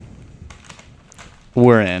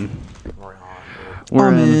We're in.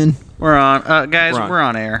 I'm in. We're on. Guys, we're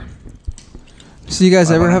on air. So you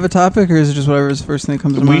guys ever have a topic, or is it just whatever is the first thing that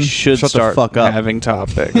comes to mind? We should start having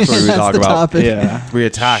topics. That's what we talk about. Topic. Yeah. We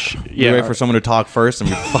attack. We wait for someone to talk first, and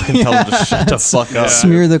we fucking tell them to shut the fuck up.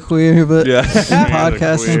 Smear the queer, but in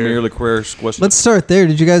podcasting. Smear the queer squish. Let's start there.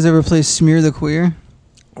 Did you guys ever play Smear the Queer?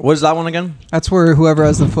 What is that one again? That's where whoever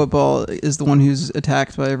has the football is the one who's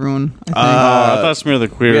attacked by everyone, I think. I thought Smear the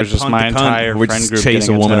Queer was just my entire we friend just group chase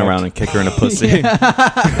a woman attacked. around and kick her in the pussy.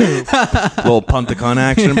 Little punt the cunt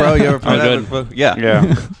action, bro. You ever play that? good.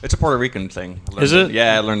 Yeah. It's a Puerto Rican thing. Is it?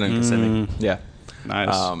 Yeah, I learned it in Kissimmee. Yeah.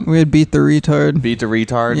 Nice. We had Beat the Retard. Beat the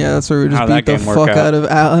retard. Yeah, that's where we just How'd beat that the game work fuck out of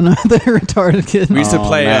Alan, the retarded kid. We used to Oh,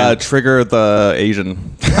 play man. Trigger the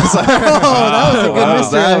Asian. that was a good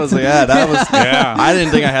misdirection. That was. Yeah. I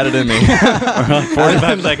didn't think I had it in me.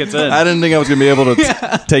 45 seconds in. I didn't think I was gonna be able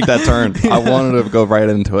to take that turn. I wanted to go right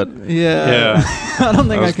into it. Yeah. I don't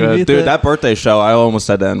think I can beat Dude, that birthday show, I almost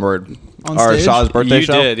said the N-word. On Our stage? Shaw's birthday You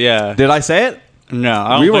show. did, yeah. Did I say it? No, I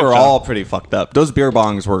don't We think were so. all pretty fucked up. Those beer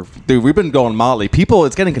bongs were, dude. We've been going motley. People,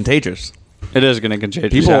 it's getting contagious. It is going to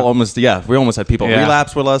contagious. People yeah. we almost had people Yeah.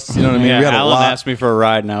 relapse with us. You know what I mean? Yeah, We had Alan a lot. asked me for a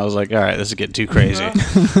ride, and I was like, all right, this is getting too crazy.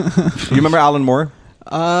 You remember Alan Moore?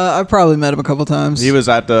 I probably met him a couple times. He was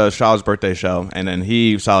at the Shaw's birthday show, and then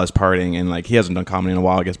he saw us partying, and like he hasn't done comedy in a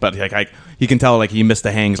while, I guess, but like he can tell like he missed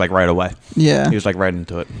the hangs like right away. Yeah. He was like right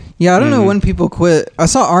into it. Yeah, I don't know when people quit. I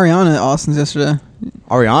saw Ariana at Austin's yesterday.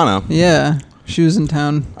 Ariana. Yeah. She was in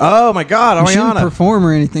town. Oh my God, She didn't Ariana. perform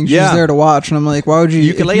or anything. She Yeah. was there to watch, and I'm like, why would you?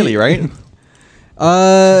 Ukulele, right?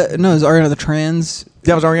 No, it was Ariana the Trans.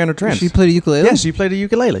 That was Ariana Trans. She played a ukulele? Yeah, she played a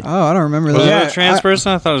ukulele. Oh, I don't remember Was that. it a trans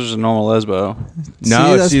person? I thought it was just a normal lesbo. See,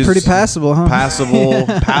 that's she's pretty passable, huh?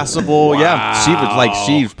 Passable. Yeah, she was like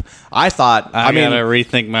I thought. I mean, gotta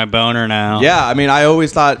rethink my boner now. yeah. I mean, I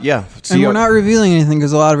always thought. Yeah. And we're not revealing anything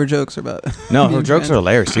because a lot of her jokes are about. No, her being jokes trans. are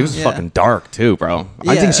hilarious. She was Yeah. fucking dark too, bro.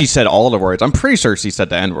 I Yeah. think she said all the words. I'm pretty sure she said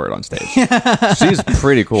the N word on stage. She's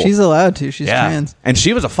pretty cool. She's allowed to. She's trans. And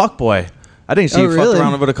she was a fuckboy. I think she Oh, fucked really?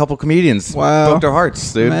 around with a couple comedians. Wow. Broke their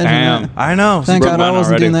hearts, dude. Imagine Damn. that. I know. Thank broke God I mine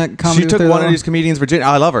wasn't already. doing that comedy. She took with her, one though. of these comedians, Virginia.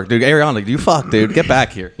 I love her, dude. Ariana, like, you fuck, dude. Get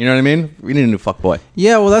back here. You know what I mean? We need a new fuckboy.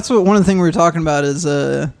 Yeah, well, that's what one of the things we were talking about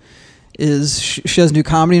is she doesn't do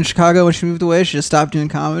comedy in Chicago when she moved away. She just stopped doing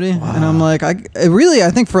comedy, and I'm like, I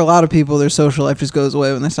think for a lot of people, their social life just goes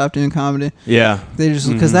away when they stop doing comedy. Yeah. They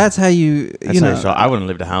just because that's how you know. So I wouldn't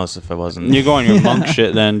leave the house if I wasn't. You go on your monk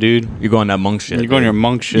shit then, dude. You go on that monk shit. You go on dude. your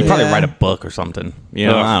monk shit. You probably Yeah. write a book or something. You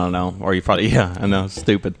know, Ugh. I don't know. Or you probably, I know,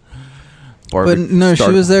 stupid. Or But we no, she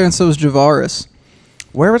start- was there, and so was Javaris.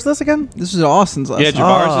 Where was this again? This was at Austin's last Yeah, night.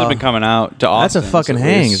 Javaris has been coming out to That's Austin. a fucking so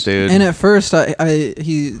hangs, it's- dude. And at first,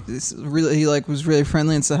 he like was really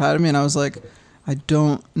friendly and said hi to me, and I was like, I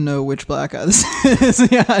don't know which black guy this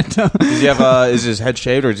is. Yeah, I don't. Does he have, is his head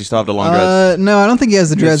shaved or does he still have the long dreads? No, I don't think he has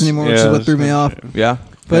the dreads anymore, which is what that's threw me off. Yeah.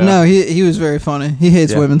 But no, he was very funny. He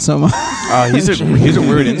hates Yeah. women so much. He's a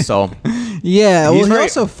weird insult. Yeah, well, He's he very-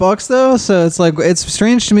 also fucks though, so it's like it's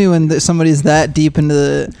strange to me when somebody's that deep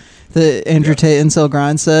into the Andrew Tate incel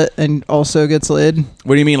grind set and also gets laid.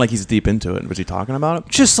 What do you mean, like he's deep into it? Was he talking about it?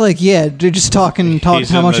 Just like they're just talking He's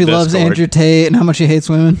how in much the he loves Discord. Andrew Tate and how much he hates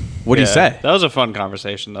women. What did he say? That was a fun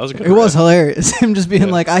conversation. That was a good It was rip. hilarious. Him just being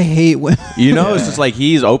like, I hate women. You know, it's just like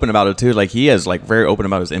he's open about it too. Like he is like very open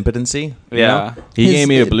about his impotency. you Yeah. know? He His- gave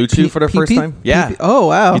me a blue chew for the first pee-pee? time. Yeah. Pee-pee? Oh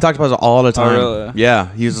wow. He talked about it all the time. really?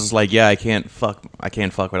 Yeah. He was just like, yeah, I can't fuck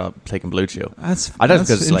without taking blue chew. That's I don't because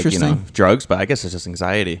that's it's like, interesting. drugs, but I guess it's just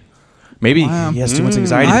anxiety. Maybe Wow. he has too much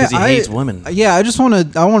anxiety because he hates women. Yeah, I want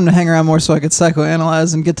him to hang around more so I could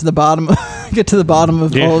psychoanalyze and get to the bottom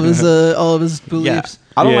of Yeah. all of his beliefs.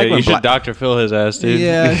 I don't Yeah, like when you should Dr. Phil his ass, dude.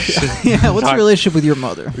 Yeah, yeah. What's your relationship with your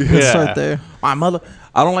mother? Let's Yeah. start there. my mother.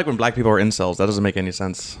 I don't like when black people are incels. That doesn't make any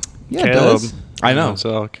sense. Yeah, it Caleb. does. I know.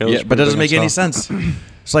 So Caleb's Yeah, but it doesn't make any himself. sense.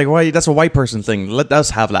 It's like, why? That's a white person thing. Let us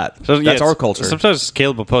have that. So, yeah, That's our it's- culture. Sometimes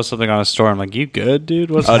Caleb will post something on a story. I'm like, you good,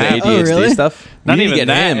 dude? What's Oh, the happening? ADHD really? stuff. Not You need to even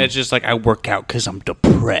get that. him. It's just like I work out because I'm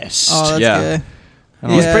depressed. Oh, that's Yeah. gay.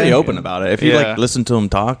 He's Yeah. pretty open about it. If you Yeah. like listen to him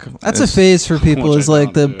talk, That's a it's- phase for people. Which Is I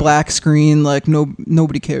like don't the do. black screen. Like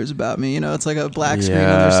nobody cares about me. You know, it's like a black screen on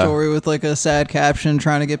their Yeah. story with like a sad caption,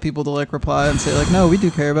 trying to get people to like reply and say like, no, we do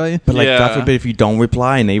care about you. But like, Yeah. God forbid if you don't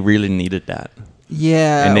reply and they really needed that.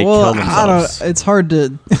 Yeah, And they well, kill I themselves. don't. It's hard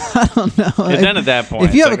to. I don't know. And then at that point,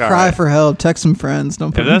 if you it's have like, a cry all right. for help, text some friends.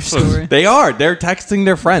 Don't put If it in your that's what- story. They are. They're texting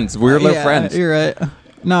their friends. We're their Yeah, friends. You're right.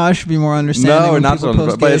 No, I should be more understanding. No, when not people so.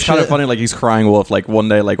 post But gay it's kind of shit. funny. Like he's crying wolf. Like one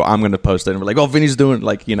day, like I'm gonna post it, and we're like, oh, Vinny's doing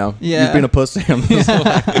like he's being a pussy.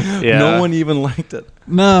 Yeah. No one even liked it.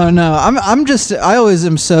 No. I always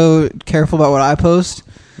am so careful about what I post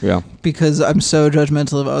Yeah. because I'm so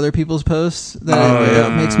judgmental of other people's posts that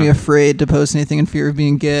it makes me afraid to post anything in fear of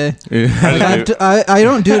being gay. Like, I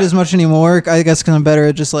don't do it as much anymore. I guess because I'm better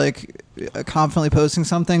at just like confidently posting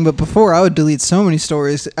something. But before, I would delete so many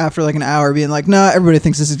stories after like an hour, being like, "Nah, everybody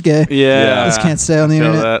thinks this is gay. Yeah. This can't stay on the I feel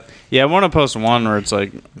internet." that. Yeah, I want to post one where it's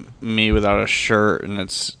like me without a shirt and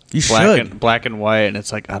it's black and white, and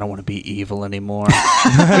it's like I don't want to be evil anymore.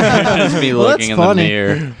 It's me Well, looking that's in funny. the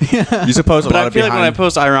mirror. You suppose a But lot I of feel like when I behind.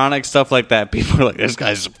 post ironic stuff like that, people are like, "This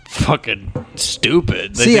guy's fucking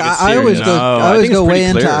stupid." They See, think it's I always serious. go. No, I I always think it's go way pretty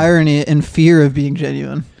into clear. irony in fear of being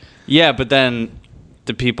genuine. Yeah, but then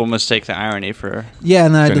the people mistake the irony for. Yeah,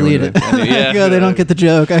 and then I delete it. Genuinely. Yeah. Go, they don't get the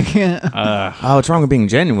joke. I can't. Oh, what's wrong with being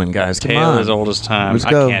genuine, guys? Come Tale on. as old as time. Let's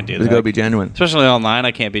I go. can't do Let's that. go be genuine. Especially online,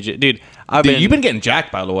 I can't be. Dude, You've been getting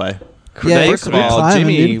jacked, by the way. Yeah, First of you're all, climbing,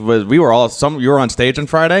 Jimmy dude. was. We were all. You were on stage on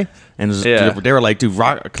Friday, and Yeah. they were like, "Dude,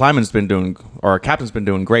 climbing's been doing, or Captain's been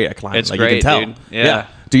doing great at climbing." It's like, great, you can tell. dude. Yeah.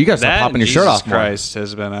 Dude, you guys start That popping your and shirt Jesus off more. Christ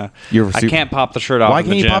has been a. You're I super- can't pop the shirt off. Why in the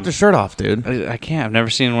can't you gym. pop your shirt off, dude? I can't. I've never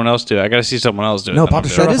seen anyone else do it. I got to see someone else do it. No, then pop I'll the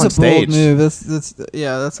do shirt it. That off is a on bold stage. move.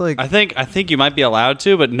 That's like. I think you might be allowed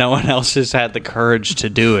to, but no one else has had the courage to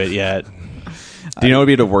do it yet. Do you know what would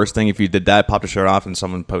be the worst thing if you did that, popped your shirt off, and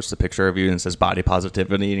someone posts a picture of you and says body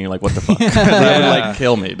positivity, and you're like, "What the fuck?" That would like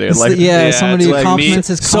kill me, dude. It's Like, yeah, yeah, somebody it's like compliments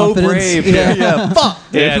me- his so confidence. brave. Yeah. Fuck.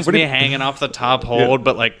 Yeah, it's What do me you- hanging off the top hold,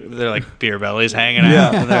 but like they're like beer bellies hanging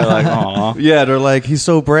out, and they're like, "Aw." Yeah, they're like, "He's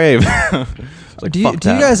so brave." Like, Do you fuck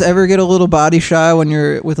that. guys ever get a little body shy when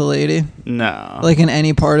you're with a lady? No. Like in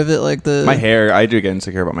any part of it, like My hair, I do get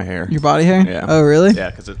insecure about my hair. your body hair? Yeah. Oh, really? Yeah,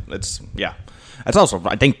 because it's That's also.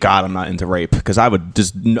 I thank God I'm not into rape because I would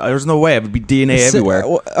just. There's no way I would be DNA everywhere.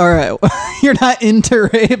 All right, you're not into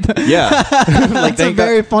rape. Yeah, like That's a thank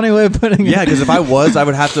very God. funny way of putting it. Yeah, because if I was, I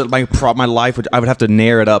would have to my life would I would have to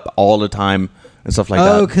nair it up all the time and stuff like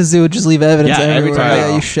that. Oh, because it would just leave evidence Yeah, everywhere. every time.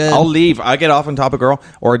 Yeah, you should. I'll leave. I get off on top of a girl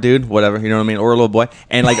or a dude, whatever, you know what I mean, or a little boy,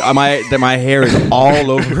 and like my hair is all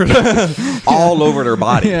over, all over their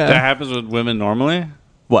body. Yeah. That happens with women normally.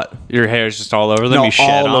 What? Your hair is just all over them. No, you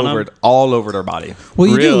shed all on over, them. all over their body. Well,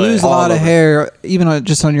 you do Really? lose a All lot of over. hair, even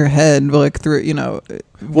just on your head, like through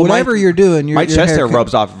whatever you're doing. My your chest hair can-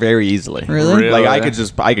 rubs off very easily. Really? Like Really?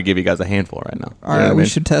 I could give you guys a handful right now. All right, we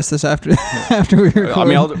should test this after after we record. I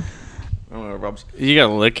mean, I'll do. I don't know, it rubs. You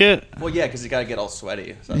gotta lick it. Well, yeah, because you gotta get all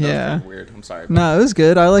sweaty. So Yeah. that's weird. I'm sorry. No, it was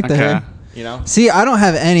good. I like the Okay. hair. You know. See, I don't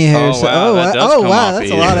have any hair. Oh, so, wow, that does come off that's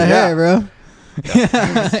of a lot you. of Yeah. hair, bro.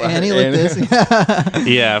 Annie, look this.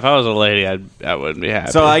 Yeah, if I was a lady, I wouldn't be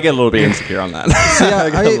happy. So I get a little bit insecure on that.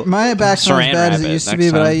 My back's not as Saran bad as wrap it it used to next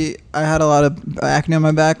be, but time. I had a lot of acne on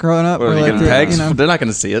my back growing up. What, or are you like getting the- pegs? you know. They're not going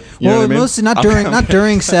to see it. You know Well, what I mean? mostly not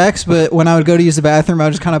during sex, but when I would go to use the bathroom, I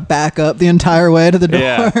would just kind of back up the entire way to the door.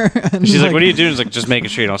 Yeah. and She's like, "What are you doing?" She's like, "Just making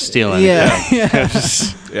sure you don't steal anything." Yeah,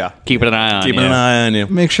 Just Yeah. keeping an eye on Keeping you. an eye on you.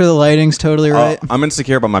 Make sure the lighting's totally right. I'm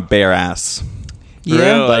insecure about my bare ass. Yeah.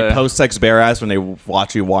 Really? Like post-sex bare ass when they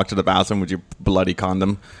watch you walk to the bathroom with your bloody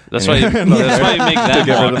condom. That's And why you. That's why you make them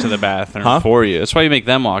get rid walk of- to the bathroom Huh? for you. That's why you make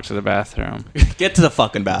them walk to the bathroom. Get to the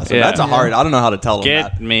fucking bathroom. Yeah. That's a hard. I don't know how to tell them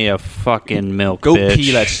Get that. me a fucking milk. Go bitch.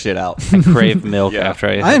 pee that shit out. I crave milk Yeah. after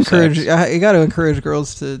I. I have encourage. sex. You got to encourage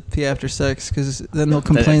girls to pee after sex because then they'll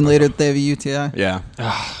complain later that they have a UTI. Yeah,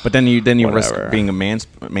 but then you risk Whatever. being a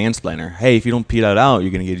mansplainer. Hey, if you don't pee that out,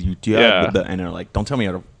 you're gonna get a UTI. Yeah. And they're like, don't tell me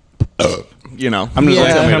how to. You know, I'm just Yeah.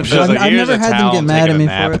 like, I'm just like, I've here's never a had them towel, get I'm mad at taking me a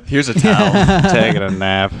for nap. it. here's a towel. Taking a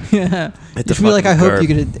nap. Yeah. Hit You the should be like, I fucking hope curb.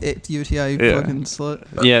 you get a UTI, you Yeah. fucking slut.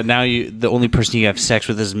 Yeah, now the only person you have sex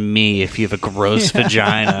with is me if you have a gross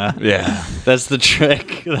vagina. Yeah. That's the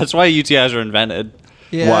trick. That's why UTIs were invented.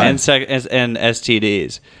 Yeah. Why? And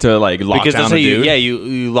STDs. To like lock Because down that's how a dude.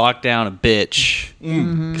 you lock down a bitch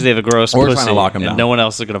because they have a gross Or pussy, trying to lock 'em and down. no one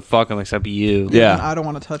else is gonna fuck them except you. Yeah. I don't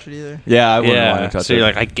want to touch it either. Yeah, I wouldn't want Yeah, to touch so it. you're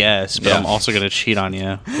like, I guess, but Yeah. I'm also gonna cheat on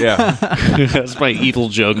you. yeah. That's my evil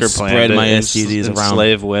Joker plan. Spread to my STDs around.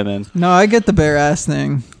 enslave women. No, I get the bare ass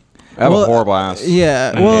thing. I have Well, a horrible ass.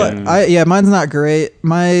 Yeah. Well, mine's not great. Do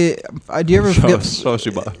you ever get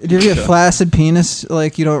do you ever get flaccid penis?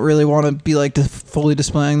 Like you don't really want to be like fully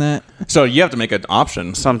displaying that. So you have to make an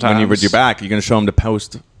option. Sometimes. when you're with your back, you're gonna show them the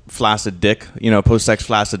post flaccid dick. You know, post sex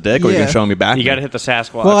flaccid dick, or you're Yeah. gonna show them your back. You got to hit the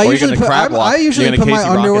Sasquatch. Well, I you're usually gonna crab walk. I usually You're gonna put my Casey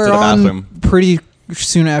Rock it to underwear the on bathroom. pretty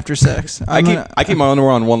soon after sex. I keep my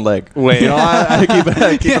underwear on one leg. Wait, I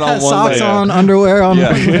keep it on one socks leg. on, underwear on.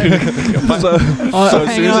 Yeah. So as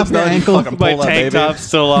hanging soon as off it's your done, you ankle. fucking pull my that tank baby. top's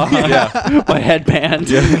still on. Yeah. My headband.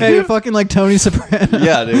 Hey, you're fucking like Tony Soprano.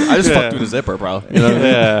 Yeah, dude. I just Yeah. fucked through the zipper, bro. You know?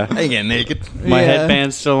 Yeah. I ain't getting naked. My Yeah.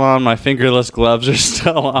 headband's still on. My fingerless gloves are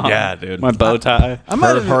still on. Yeah, dude. My bow tie. I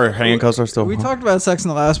might have. Her handcuffs are still. We talked about sex in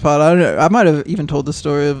the last pod. I might have even told the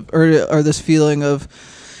story of or this feeling of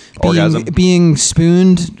Orgasm. being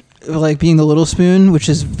spooned, like being the little spoon, which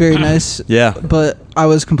is very nice. Yeah. But I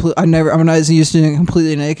was I'm not used to doing it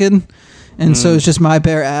completely naked. And so it's just my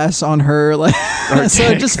bare ass on her, like. So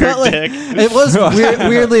it just felt like dick. it was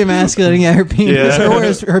weirdly emasculating. Yeah, her penis, Yeah. or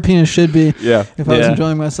where her penis should be. Yeah. If I was Yeah.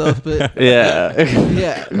 enjoying myself, but Yeah.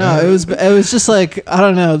 yeah, no, it was just like, I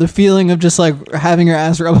don't know, the feeling of just like having your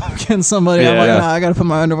ass rub up against somebody. I'm Yeah. like, Yeah. nah, I gotta put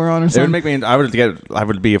my underwear on or It would something. make me. I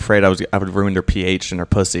would be afraid I would ruin their pH and their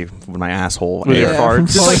pussy with my asshole. With your Yeah, farts. from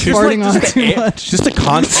Just like farting on too much. Just a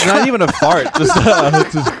constant, not even a fart, just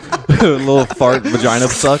a little fart vagina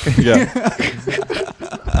suck. Yeah.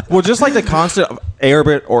 Well, just like the constant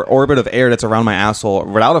orbit of air that's around my asshole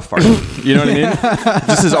without a fart. You know what I mean?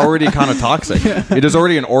 This is already kind of toxic. It is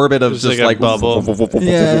already an orbit of Just just like a bubble.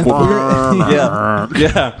 Yeah. Yeah.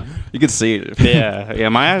 Yeah. You can see it. Yeah.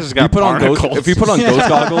 My ass has got barnacles. If you put on ghost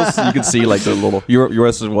goggles, you can see like the little.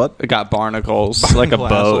 Yours is what? It got barnacles like a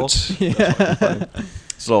boat.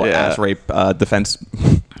 This little Yeah. ass rape defense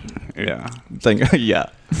Yeah. thing. Yeah.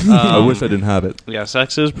 I wish I didn't have it. Yeah,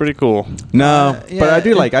 sex is pretty cool. No, but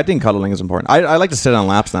yeah, I think cuddling is important. I like to sit on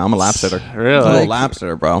laps now. I'm a lap sitter. Really? I'm a Like- lap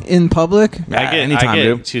sitter, bro. In public, anytime, I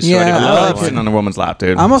dude. get too sweaty. Yeah, with I I love like sitting it. on a woman's lap,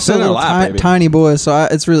 dude. I'm also a Sit in little lap, baby. tiny boy, so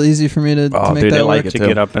it's really easy for me to make dude, that they like work. it to too.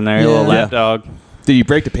 get up in there, Yeah. you little lap Yeah. dog. Dude, you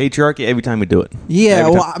break the patriarchy every time we do it. Yeah,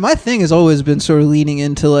 Every well, time. my thing has always been sort of leaning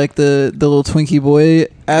into like the little Twinkie boy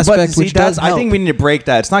aspect, see, which does help. I think we need to break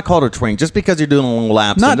that. It's not called a twink. Just because you're doing a little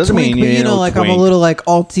laps, Not doesn't twink, mean but you know, like twink. I'm a little like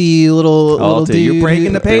alty little Alty. dude. You're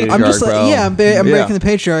breaking the patriarchy, I'm just like, bro. yeah, I'm Yeah. breaking the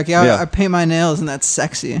patriarchy. Yeah. I paint my nails, and that's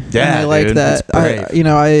sexy. Yeah, and I like dude, that. that's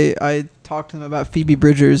brave. I talked to them about Phoebe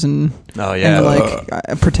Bridgers and Oh yeah, and like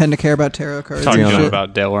I pretend to care about tarot cards. Talking and to them shit.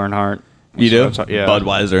 about Dale Earnhardt. you do. Yeah.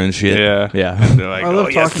 Budweiser and shit. Yeah. yeah. And they're like, I love oh,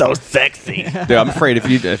 you're talking so about- sexy. Dude, I'm afraid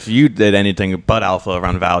if you did anything but alpha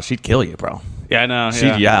around Val, she'd kill you, bro. Yeah, I know. She-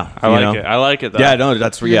 Yeah, yeah, I you like know? it. I like it though. Yeah, no,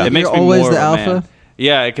 that's yeah. It makes You're me always more the of a alpha? man.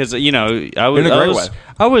 Yeah, because you know I was In a great way.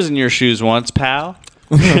 I was in your shoes once, pal.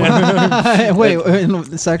 Wait,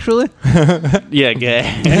 sexually? Yeah, gay.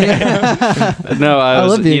 No, I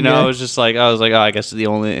was. love being You know, gay. I was just like, oh, I guess the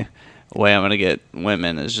only way I'm gonna get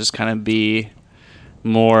women is just kind of be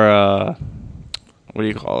more. What do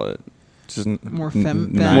you call it? Just More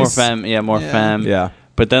fem- nice. More femme. Yeah, more Yeah. femme. Yeah.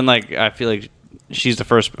 But then, like, I feel like she's the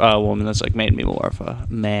first woman that's like made me more of a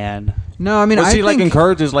man. No, I mean, Well, I she think like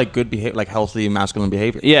encourages like good behavior, like healthy masculine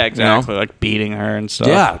behavior. Yeah, you know? exactly. Like beating her and stuff.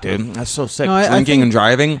 Yeah, dude, that's so sick. No, I Drinking think- and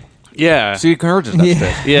driving. Yeah. She encourages that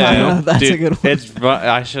Yeah. shit. Yeah, I know, that's dude, a good one. It's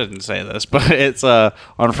I shouldn't say this, but it's on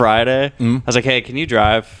Friday. I was like, "Hey, can you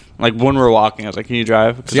drive?" Like when we were walking, I was like, "Can you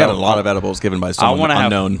drive?" 'Cause She had I- a lot of edibles given by I someone want to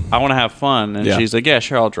unknown. I want to have fun, and Yeah. she's like, "Yeah,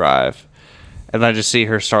 sure, I'll drive." And I just see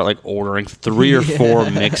her start like ordering 3 or 4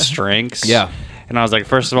 mixed drinks. Yeah. And I was like,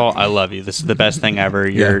 first of all, I love you. This is the best thing ever.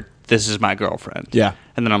 This is my girlfriend. Yeah.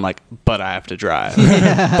 And then I'm like, but I have to drive.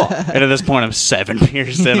 And at this point, I'm 7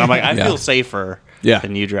 beers in. I'm like, I Yeah. feel safer Yeah.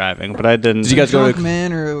 than you driving, but I didn't. Did you guys go drunk to?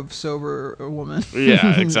 man or a sober woman.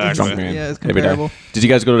 Yeah, exactly. Drunk man. Yeah, it's every day. comparable. Did you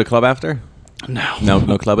guys go to the club after? No.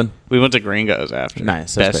 No clubbing. We went to Gringo's after.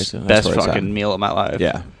 Nice, that's Best, basically- that's best where it's fucking at. meal of my life.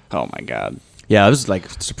 Yeah. Oh my god. Yeah, I was like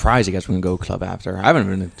surprised you guys were gonna go club after. I haven't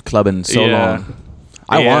been to club in so Yeah. long.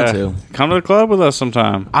 I want to. Come to the club with us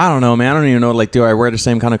sometime. I don't know, man. I don't even know. Like, do I wear the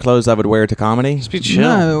same kind of clothes I would wear to comedy? Just be chill.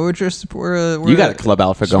 No, we're just we're You got a club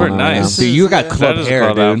outfit We're going on. nice. Now. Dude, you got Yeah. club That is a hair,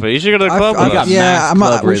 club dude. outfit. You should go to the club with got us. max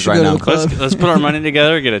club we riz should right go now. to the club. Let's put our money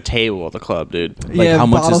together and get a table at the club, dude. Like, yeah, how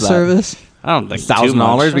much bottle is that? service. I don't think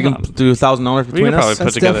 $1,000. We can $2 do $1,000 We between could probably us. put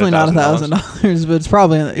That's together definitely not $1,000, but it's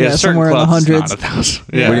probably certain somewhere in the clubs, hundreds. Not 1,000.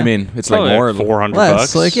 What do you mean? It's like Probably more. 400 Less,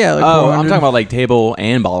 bucks. like yeah, like Oh, 400. I'm talking about like table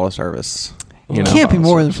and bottle service. You It know? can't be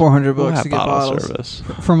bottle more than 400 We'll bucks have to get bottle bottles service.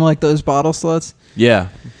 from like those bottle sluts. Yeah.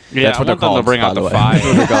 Yeah, That's I what want they're them called. to bring by out the way. fire. That's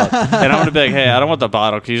what they're called. And I'm gonna be like, hey, I don't want the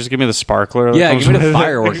bottle. Can you just give me the sparkler? that Yeah, comes give me the with it?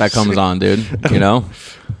 firework that comes on, dude. You know?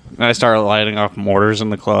 And I started lighting off mortars in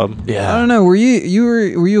the club. I don't know. Were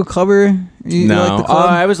you a clubber? You No, like the club?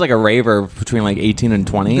 I was like a raver between like 18 and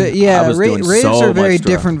 20. But yeah, I was doing raves so are very much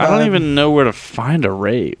drugs. different. I don't vibe. even know where to find a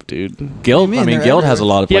rave, dude. Guild. What do you I mean? mean, They're Guild has a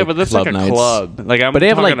everywhere. lot of Yeah, like, but that's club like a nights. club. Like I'm But they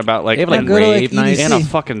have talking like about like they have like go to, like, rave nights. EDC. in a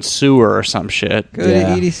fucking sewer or some shit. Go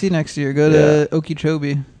Yeah. to EDC next year. Go to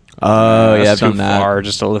Okeechobee. Oh, yeah, I've That's done too that. far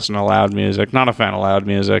just to listen to loud music. Not a fan of loud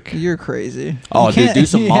music. You're crazy. Oh, You dude, can't- do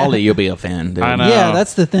some yeah. Molly, you'll be a fan, dude. I know. Yeah,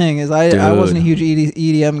 that's the thing. Is I Dude. wasn't a huge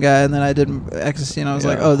EDM guy, and then I did ecstasy, and I was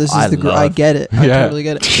like, Yeah. oh, this is I the I love- get it. I Yeah. totally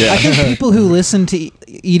get it. Yeah. I think people who listen to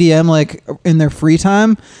EDM like in their free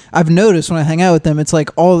time, I've noticed when I hang out with them, it's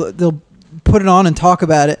like they'll put it on and talk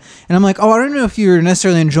about it, and I'm like, oh, I don't know if you're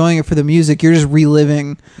necessarily enjoying it for the music. You're just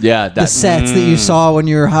reliving Yeah, the sets that you saw when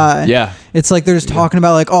you were high. Yeah. It's like they're just talking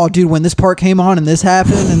about like, oh, dude, when this part came on and this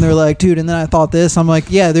happened, and they're like, dude, and then I thought this. I'm like,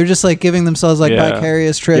 yeah, they're just like giving themselves like Yeah.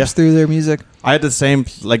 vicarious trips Yeah. through their music. I had the same,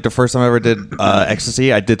 like the first time I ever did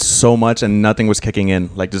ecstasy, I did so much and nothing was kicking in.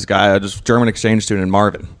 Like this guy, this German exchange student in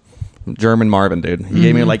Marvin. German Marvin, dude. He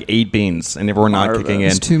gave me like 8 beans and they were not kicking in.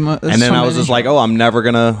 It's too much. And then I was just like, oh, I'm never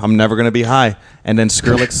gonna be high. And then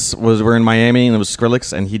Skrillex we're in Miami and it was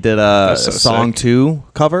Skrillex and he did a That's so Song sick. 2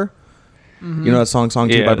 cover. You know that song 2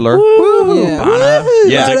 Yeah. by Blur? yeah.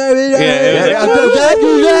 Yeah.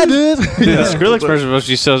 Dude, the Skrillex version was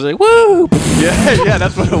just so like, woo! Yeah,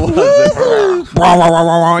 that's what it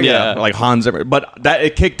was. Yeah. Like Hans Zimmer. But that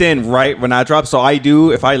it kicked in right when that dropped. So I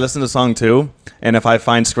do, if I listen to song 2, and if I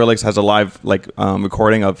find Skrillex has a live like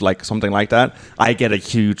recording of like something like that, I get a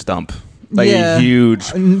huge dump. Like Yeah. a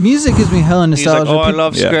huge. Music gives me hella He's like, nostalgia. oh, I People-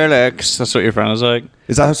 love Yeah. Skrillex. That's what your friend was like.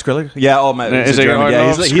 Is that how Skrillex? Yeah. Oh my. He's He's, like, German. I Yeah,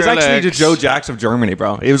 love he's actually the Skrillex. Joe Jaques of Germany,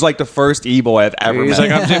 bro. He was like the first e-boy I've ever He's met.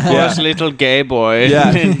 like, I'm the first little gay boy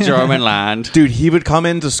Yeah. in German land. Dude, he would come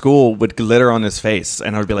into school with glitter on his face,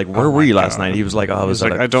 and I would be like, "Where were you last night?" He was like, "Oh, I was He's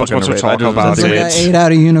at like, a I don't fucking want to rave. talk I just about was It's at like a I it. ate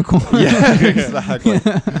out a unicorn. Yeah, exactly.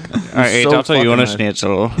 All right, So I'll tell you on a fucking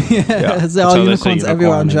schnitzel. yeah, Yeah. it's all That's how they say unicorns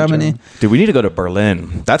everywhere in unicorn in Germany. Dude, we need to go to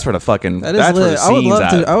Berlin. That's where the fucking. That is that's where lit. the I would scene's love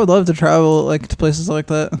at. to. I would love to travel like to places like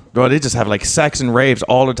that. Bro, they just have like sex and raves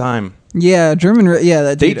all the time. Yeah, yeah,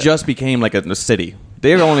 that. They dude, just became like a city.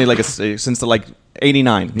 They're only like since the like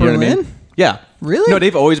 '89. You know what I mean? Berlin? Yeah. Really? No,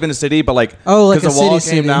 they've always been a city, but like Oh, like because a the wall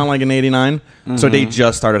city came city. down like in '89, so they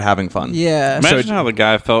just started having fun. Yeah. Imagine how the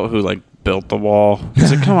guy felt who like built the wall.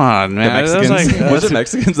 He's like, come on, The man. That was Mexicans. like, Was it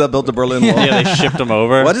Mexicans that built the Berlin Wall? yeah, they shipped him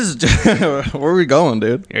over. What is? Where are we going,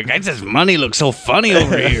 dude? Your guy says money looks so funny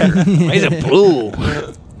over here. Why is it blue?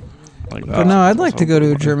 Like, But no, I'd like to go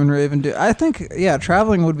to a German rave and do. I think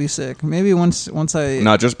traveling would be sick. Maybe once I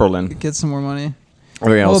Not just Berlin. get some more money.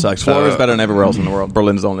 Everything else Well, sucks. Florida's better than everywhere else in the world.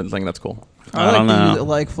 Berlin's the only thing that's cool. I like don't that you know.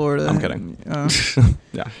 like Florida. I'm kidding. Yeah.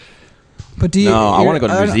 Yeah. But do you? No, I want to go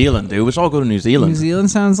to I New don't- Zealand, dude. We should all go to New Zealand. New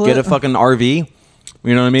Zealand sounds lit. Get a fucking RV.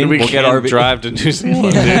 You know what I mean? We we'll can't get RV. drive to New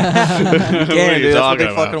Zealand. Dude. Yeah, What are you dude, that's what talking they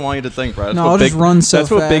about? fucking want you to think, bro. That's No, what I'll just run so That's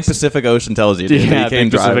what Big fast. Pacific Ocean tells you. Dude. Yeah, You Big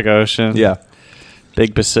can't drive. Pacific Ocean. Yeah.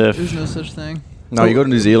 Big Pacific. There's no such thing. No, you go to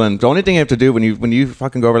New Zealand. The only thing you have to do when you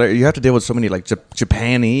fucking go over there, you have to deal with so many like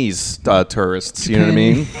Japanese tourists. You know what I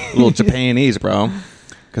mean? Little Japanese, bro.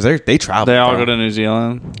 Because they travel. They all bro. go to New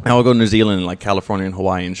Zealand. They all go to New Zealand, and, like California and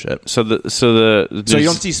Hawaii and shit. So the So you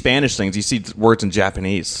don't see Spanish things. You see words in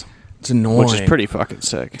Japanese. It's annoying. which is pretty fucking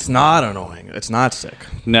sick. It's not annoying. It's not sick.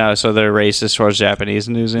 No, so they're racist towards Japanese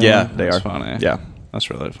in New Zealand. Yeah, they That's are. funny. Yeah. That's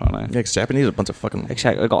really funny. Yeah, 'cause Japanese are a bunch of fucking.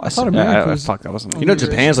 Exactly. I thought America was- fuck, that wasn't. You know,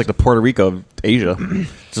 Japan's like the Puerto Rico of Asia.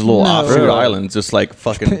 Just a little No. offshoot Really? island, just like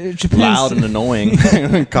fucking Japan's- loud and annoying,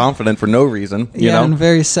 confident for no reason. You Yeah, and know,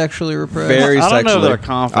 very sexually repressed. Very I don't know if sexually. they're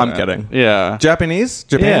confident. I'm kidding. Yeah. Japanese,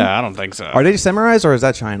 Japan. Yeah, I don't think so. Are they samurais or is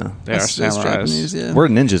that China? They are That's Japanese. samurais. Yeah. Where are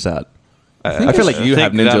ninjas at? I feel like you think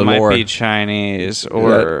have ninja that lore. might be Chinese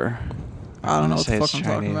or I don't know what Say the it's fuck I'm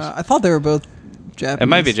talking Chinese. about. I thought they were both Japanese. it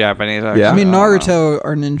might be Japanese. Actually. Yeah? I mean, don't know. Naruto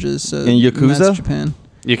are ninjas. So In Yakuza? That's Japan.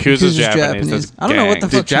 Yakuza's Yakuza's Japanese. That's I don't know what the gang.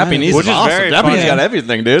 fuck. Dude, Japanese Which is is awesome. very Japanese funny. got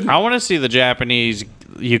everything, dude. I want to see the Japanese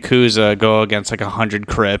Yakuza go against like 100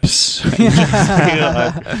 Crips.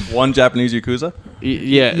 One Japanese Yakuza.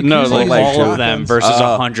 Yeah, no, Yakuza like like all of them shotguns. versus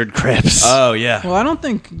 100 Crips. Oh yeah. Well, I don't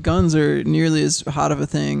think guns are nearly as hot of a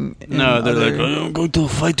thing. in no, they're other- like, I'm going to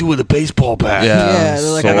fight you with a baseball bat. Yeah,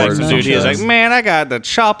 they're like, And I like like some that. dude, he's like, man, I got the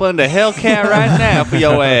chopper and the Hellcat right now for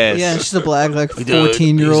your ass. Yeah, she's a black like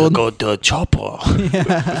 14-year-old. got the chopper.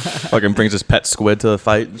 Fucking brings his pet squid to the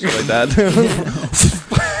fight, and shit like that.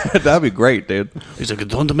 That'd be great, dude. He's like,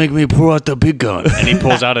 don't make me pull out the big gun. And he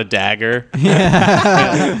pulls out a dagger.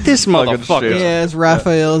 Yeah. This motherfucker. shit. Yeah, it's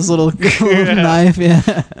Raphael's little knife.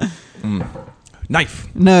 Yeah.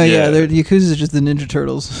 Knife. No, Yeah. yeah, they're Yakuza is just the Ninja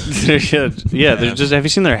Turtles. Yeah, they're just. Have you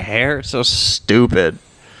seen their hair? It's so stupid.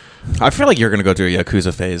 I feel like you're gonna go through a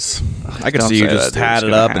Yakuza phase. I could Don't see you say just that, dude. tat It's it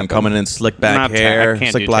gonna up and happen. coming in slick back Not hair, I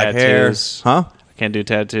can't slick do black tattoos. hair. Huh? I can't do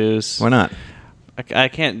tattoos. Why not? I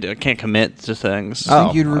can't commit to things. I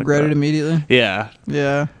think Oh, you'd like regret that. it immediately. Yeah.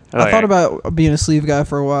 Yeah. I thought about being a sleeve guy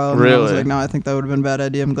for a while. And really? I was like, no, I think that would have been a bad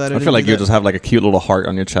idea. I'm glad I didn't feel like do you that. just have like a cute little heart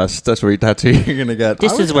on your chest. That's where tattoo you're gonna get.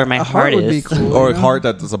 This is where my heart would is. be cool, Or you a know? heart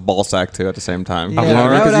that's a ball sack too at the same time. Yeah, You know what I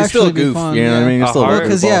mean? that would 'Cause you're still a actually be goof. fun, You know what I yeah. mean? You're A still a heart? goof.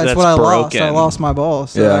 Because yeah, it's That's what I lost. I broken. lost my ball,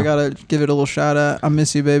 so Yeah. I gotta give it a little shout out. I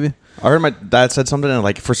miss you, baby. I heard my dad said something, and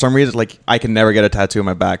like for some reason, like I can never get a tattoo on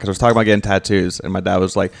my back because I was talking about getting tattoos, and my dad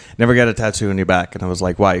was like, "Never get a tattoo on your back," and I was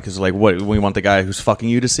like, "Why?" Because like, what? We want the guy who's fucking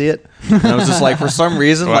you to see it. And I was just like, for some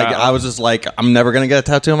reason, like Wow. I was just like, I'm never gonna get a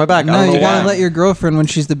tattoo on my back. I No, don't know you gotta why. let your girlfriend when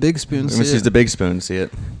she's the big spoon When see she's it. the big spoon, see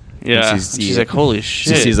it. Yeah. And She's like, holy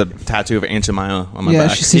shit. She sees a tattoo of Aunt Jemima on my Yeah,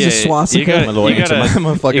 back. she sees a swastika. You got, My little you Aunt got Jemima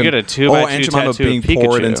a, fucking. you got a 2x2 Aunt Jemima tattoo being of Pikachu.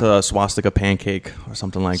 poured into a swastika pancake or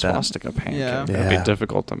something like that. Swastika pancake. Yeah. That'd Yeah. be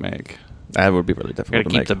difficult to make. That would be really You difficult gotta to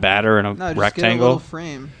keep make. the batter in a No, just get a rectangle. little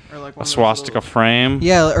frame or like one A of those swastika little- frame.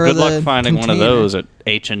 Yeah, or Good the luck finding one of container. those at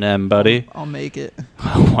H&M, buddy. I'll make it.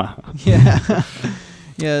 Wow. Yeah.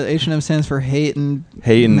 Yeah, H&M stands for hate and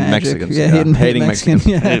Hating magic. Mexicans. Yeah, hate and Hating Mexican.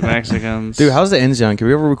 Mexicans. Yeah. Hate Mexicans. Dude, how's the Enzion? Can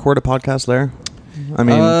we ever record a podcast there? I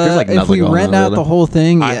mean, there's like if nothing we going rent on out really. the whole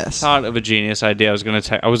thing, I yes. thought of a genius idea. I was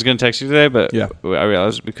gonna text you today, but Yeah. I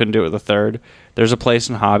realized we couldn't do it with a third. There's a place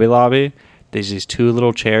in Hobby Lobby. There's these 2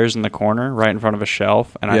 little chairs in the corner, right in front of a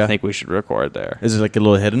shelf, and Yeah. I think we should record there. Is it like a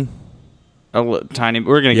little hidden? Tiny.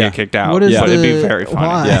 We're gonna Yeah. get kicked out. What is Yeah. but the? it'd be very funny.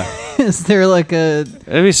 Why? Yeah. Is there like a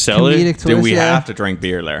It'd be silly. comedic twist? Dude, we Yeah. have to drink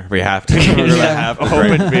beer there. We have to. We're gonna Yeah. have to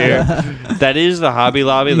Open drink. beer. That is the Hobby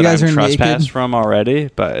Lobby You that guys I'm are trespassed naked. from already,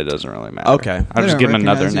 but it doesn't really matter. Okay. I'll They just don't give him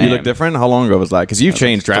another recognize you. name. You look different. How long ago was that? Because you've That was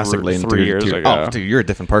changed drastically in 3 years ago. Oh, dude, you're a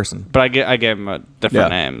different person. But I gave him a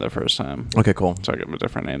different Yeah. name the first time. Okay, cool. So I gave him a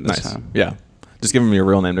different name this Nice. time. Yeah. Just give them your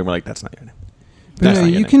real name. They're like, that's not your name. But That's no, not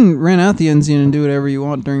you your name. can rent out the Enzian and do whatever you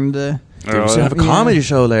want during the day. Dude, we should have a comedy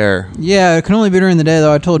show there. Yeah, it can only be during the day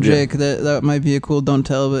though. I told Yeah. Jake that might be a cool don't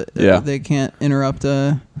tell, but Yeah. they can't interrupt.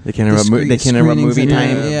 They can't interrupt. They can't interrupt screenings movie and-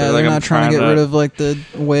 time. Yeah, But, like, they're I'm not trying to trying get rid to- of like the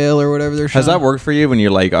whale or whatever they're showing. Has that worked for you when you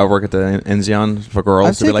like work at the Enzion for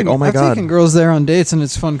girls to be like, oh my I've god? taken girls there on dates and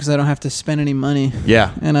it's fun because I don't have to spend any money. Yeah.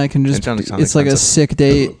 And I can just, It sounds it's like a expensive. sick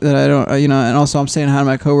date that I don't, and also I'm saying hi to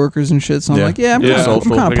my coworkers and shit. So I'm Yeah. like, yeah, I'm Yeah. kind of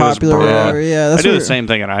Social. Look at this popular or bro. whatever. Yeah, I that's do the what- same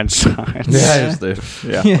thing at Einstein. Yeah, Yeah. just dude.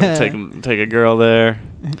 Yeah. Yeah. Take a girl there.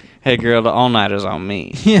 Hey girl, the all nighter's on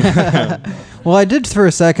me. Yeah. Well, I did for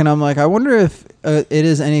a second. I'm like, I wonder if it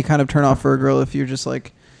is any kind of turnoff for a girl if you're just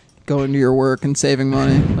like going to your work and saving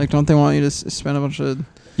money. Like, don't they want you to spend a bunch of?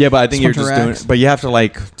 Yeah, but I think you're Bunch of just doing racks. it. But you have to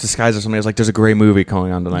like disguise it. Something it's like there's a great movie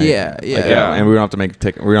going on tonight. Yeah, yeah. Like, Yeah. And we don't have to make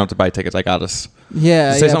ticket. We don't have to buy tickets. I got us.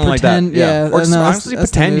 Yeah, Say yeah. something pretend, like that. Yeah. Or just no, that's- honestly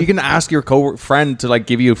that's the pretend. move. You can ask your friend to like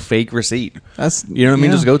give you a fake receipt. That's You know what I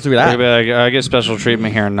mean? yeah. Just go through that. Maybe I get special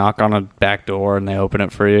treatment here and knock on a back door and they open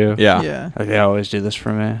it for you. Yeah. Yeah. Like, they always do this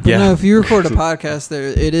for me. But Yeah. no, if you record a podcast there,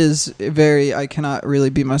 it is very. I cannot really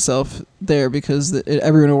be myself there because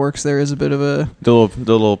everyone who works there is a bit of a. The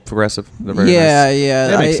little progressive. They're very Yeah, nice. yeah.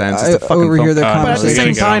 That makes sense. It's a I fucking overhear film. their But But at the We're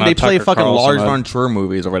same gonna conversations. get on time, they that play Tucker fucking Carlson Lars mode. von Trier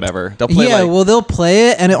movies or whatever. They'll play Yeah, like, well, they'll play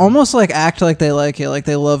it and it almost like act like they like it, like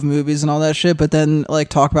they love movies and all that shit. But then like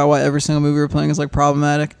talk about why every single movie we're playing is like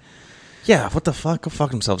problematic. yeah, what the fuck? Go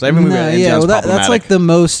fuck themselves. Every movie No, at yeah, Enzian's well, that's like problematic. the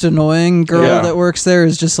most annoying girl Yeah. that works there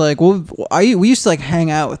is just like, well, we used to like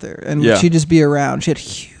hang out with her and Yeah. she'd just be around. She had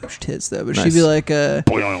huge tits though, but she'd Nice. be like,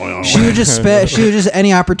 she would just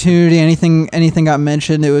any opportunity, anything got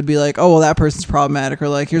mentioned, it would be like, oh well, that person's problematic, or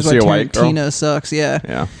like here's why See a white girl? Tarantino sucks. Yeah,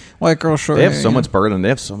 Yeah. white girl short. They have hair, so yeah. much burden. They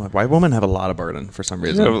have so much. White women have a lot of burden for some They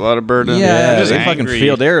reason. have a lot of burden. Yeah. Yeah, Just they fucking angry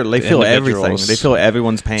feel. They feel everything. individuals. They feel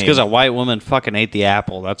everyone's pain. It's because a white woman fucking ate the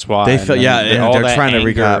apple. That's why. They feel. And Yeah, then yeah, all they're that trying to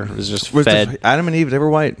anger recap. is just Was the- fed. Adam and Eve. They were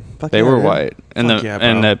white. Fuck They yeah, were dude. white, and Fuck yeah, bro.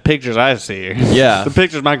 and the pictures I see. Yeah. the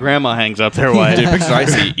pictures my grandma hangs up there white. Dude, pictures I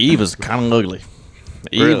see. Eve was kind of ugly.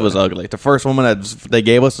 Eve Really? was ugly. The first woman that they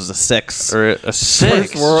gave us was a 6. Or a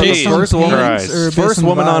six. The first woman, Christ. Or based first on the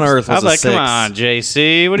woman on vibes. earth I was was like, a 6. come on,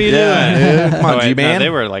 JC, what are you Yeah, doing? dude. Come on, Oh, wait, G-Man. No, they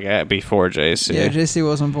were like before JC. Yeah, JC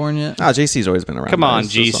wasn't born yet. Ah, JC's always been around. Come on,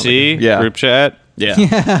 It's just GC. something. Yeah. Group chat. Yeah.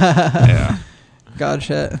 Yeah. God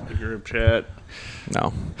shit. Group chat.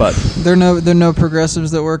 No, but There are no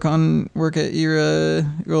progressives that work at your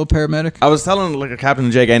old paramedic. I was telling like a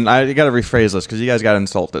Captain Jake, and I got to rephrase this because you guys got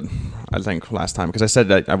insulted. I think last time because I said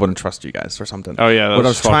that I wouldn't trust you guys or something. Oh yeah, that what I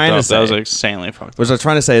was was trying fucked to up. say, That was insanely fucked up. what I was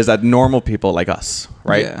trying to say is that normal people like us,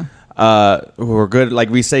 right? Yeah. Who are good, like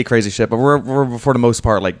we say crazy shit, but we're for the most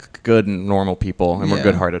part like good and normal people, and we're Yeah.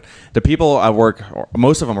 good-hearted. The people I work,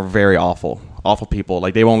 most of them are very awful people.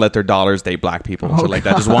 Like they won't let their daughters date black people, and Oh, shit like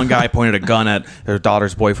that. Just one guy pointed a gun at their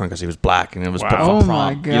daughter's boyfriend because he was black, and it was Wow. from Oh prom.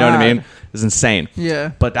 my You know what I God. mean? It's insane.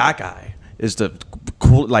 Yeah. But that guy is the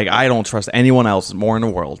cool. Like, I don't trust anyone else more in the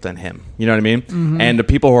world than him. You know what I mean? Mm-hmm. And the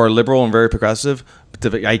people who are liberal and very progressive,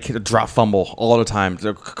 I drop fumble all the time.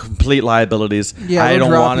 They're complete liabilities. Yeah, I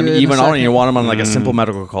don't want them even. I don't even want them on like a simple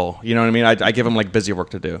medical call. You know what I mean? I give them like busy work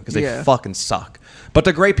to do because they fucking suck. But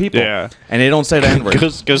they're great people. Yeah. And they don't say the N-word.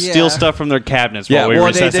 Go steal stuff from their cabinets. While we they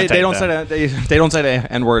don't say that. They don't say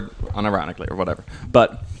the N-word unironically or whatever.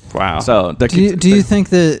 But wow. So do you think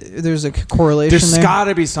that there's a correlation? There's got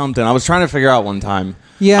to be something. I was trying to figure out one time.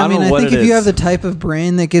 Yeah, I mean, I think if you have the type of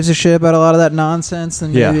brain that gives a shit about a lot of that nonsense,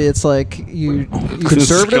 then maybe it's like you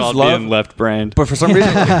conservatives love left-brained, but for some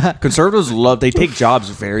reason, conservatives they take jobs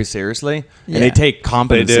very seriously, and they take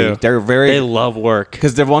competency. They do. They love work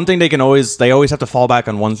because the one thing they always have to fall back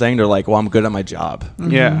on one thing. They're like, well, I'm good at my job.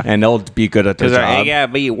 Mm-hmm. Yeah, and they'll be good at their job. You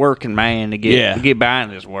gotta be a working man to get by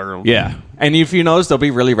in this world. Yeah. And if you notice, they'll be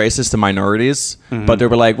really racist to minorities, but they'll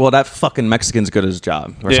be like, well, that fucking Mexican's good at his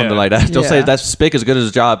job, or something like that. They'll say that Spick is good at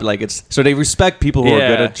his job. Like so they respect people who are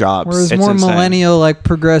good at jobs. Whereas more millennial, like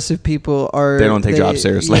progressive people they don't take jobs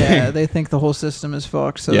seriously. Yeah, they think the whole system is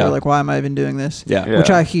fucked. So they're like, why am I even doing this? Yeah. Which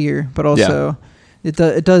I hear, but also it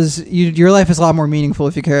does. Your life is a lot more meaningful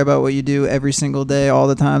if you care about what you do every single day, all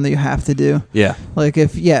the time that you have to do. Yeah. Like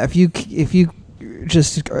if you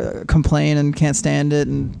just complain and can't stand it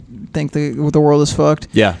and think the world is fucked.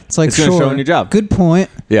 Yeah, it's like gonna show in your job. Good point.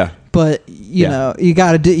 Yeah, but you know you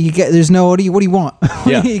gotta do. There's no what do you want?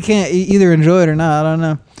 Yeah, you can't either enjoy it or not. I don't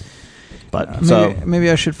know. But maybe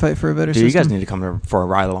I should fight for a better system. You guys need to come for a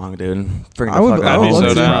ride along, dude. I would love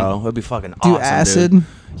to, bro. It'd be fucking awesome. Do acid. Dude.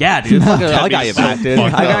 Yeah, dude. I got you back, dude.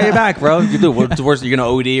 I got you back, bro. What's the worst? You're gonna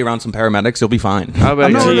OD around some paramedics. You'll be fine.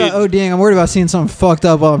 I'm not worried about ODing. I'm worried about seeing something fucked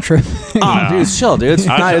up while I'm tripping. Oh, dude, chill, dude. It's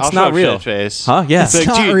not real. Huh? Yeah. It's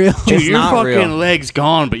not real. Dude, your fucking leg's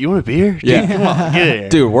gone, but you want a beer? Yeah. Come on, get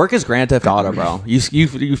it. Dude, work is Grand Theft Auto, bro.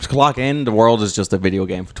 You clock in. The world is just a video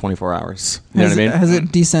game for 24 hours. You know what I mean? Has it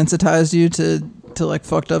desensitized you to like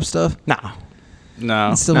fucked up stuff? No.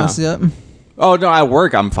 It still messes you up? Oh, no, at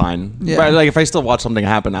work, I'm fine. Yeah. But, like, if I still watch something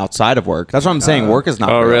happen outside of work, that's what I'm saying. Work is not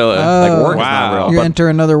real. Oh, really? Like, work is not real. You enter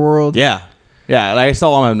another world. Yeah. Yeah, like, I still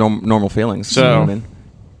all have normal feelings. So, you know what I mean?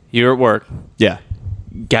 You're at work. Yeah.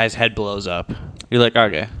 Guy's head blows up. You're like,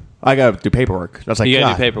 okay. I got to do paperwork. That's like, you got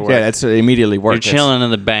to do paperwork. Yeah, that's immediately work. You're chilling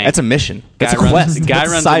in the bank. That's a mission. That's a runs, quest. Guy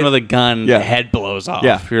runs in with a gun, head blows off.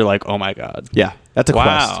 Yeah. You're like, oh, my God. Yeah, that's a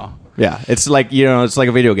quest. Yeah, it's like, it's like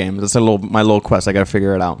a video game. It's my little quest. I got to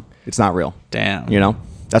figure it out. It's not real. Damn. You know?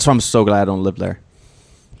 That's why I'm so glad I don't live there.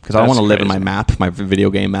 Because I want to live in my map, my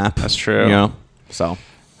video game map. That's true. You know? So.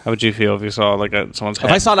 How would you feel if you saw like someone's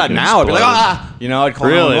head? If I saw that now, I'd be like, I'd call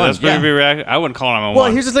 911. Really? That's pretty reaction. I wouldn't call 911.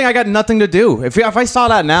 Well, here's the thing. I got nothing to do. If I saw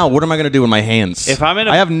that now, what am I going to do with my hands?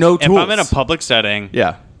 I have no tools. If I'm in a public setting,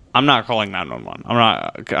 I'm not calling 911. I'm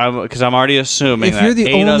not, because I'm already assuming that if you're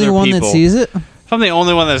the only one that sees it. If I'm the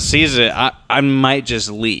only one that sees it, I might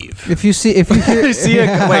just leave. If you hear,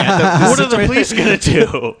 what are the police gonna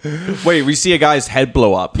do? Wait, we see a guy's head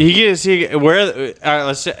blow up. You get to see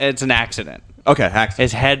it's an accident. Okay, accident.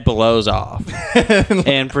 His head blows off,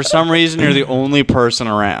 and for some reason, you're the only person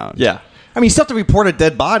around. Yeah, I mean, you still have to report a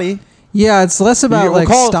dead body. Yeah, it's less about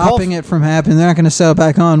stopping it from happening. They're not going to sell it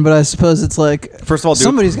back on, but I suppose it's like, first of all,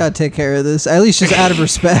 somebody's got to take care of this. At least just out of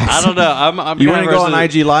respect. I don't know. I'm you want to go on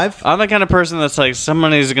IG Live? I'm the kind of person that's like,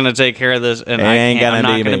 somebody's going to take care of this, and I'm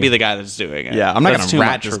not going to be the guy that's doing it. Yeah, I'm not going to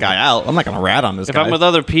rat this guy out. I'm not going to rat on this guy. If I'm with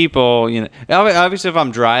other people, obviously if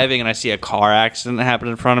I'm driving and I see a car accident happen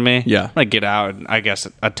in front of me, I'm going to get out and I guess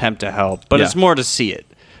attempt to help. But it's more to see it.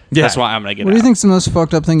 Yeah. That's why I'm going to get out. What do you think's the most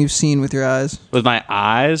fucked up thing you've seen with your eyes? With my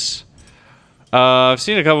eyes? I've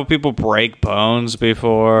seen a couple people break bones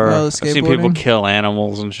before. I've seen people kill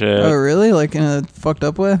animals and shit. Oh, really? Like in a fucked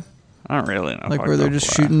up way? I don't really know. Like where they're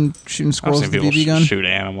just shooting squirrels with a BB gun? Shoot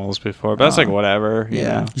animals before, but that's like whatever.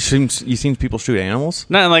 Yeah. You seen people shoot animals?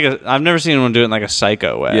 Not in like I've never seen anyone do it in like a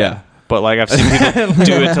psycho way. Yeah. But like I've seen people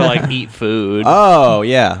do it to like eat food. Oh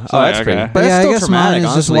yeah. So that's pretty. But yeah, I guess mine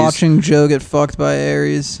is just watching Joe get fucked by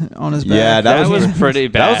Aries on his back. Yeah, that was pretty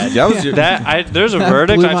bad. There's a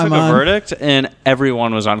verdict. I took a verdict, and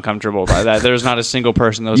everyone was uncomfortable by that. There's not a single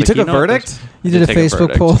person that was. You took a verdict? You did a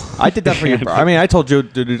Facebook poll. I did that for your. I mean, I told you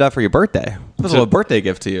to do that for your birthday. It was a little birthday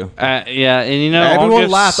gift to you. Yeah, and everyone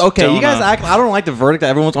laughed. Okay, you guys act. I don't like the verdict that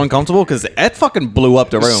everyone's uncomfortable because it fucking blew up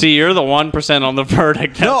the room. See, you're the 1% on the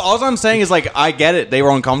verdict. No, all I'm saying is like I get it. They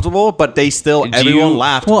were uncomfortable, but they still everyone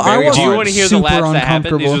laughed. Well, very hard. Do you want to hear the laughs that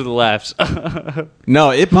happened? These are the laughs.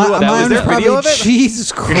 No, it blew up. Was there video of it?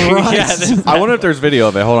 Jesus Christ! I wonder if there's video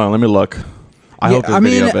of it. Hold on, let me look. I hope there's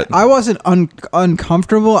video of it. I wasn't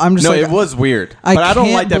uncomfortable. I'm just it was weird. But I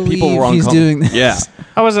don't like that people were he's doing this. Yeah.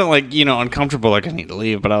 I wasn't like, uncomfortable, like I need to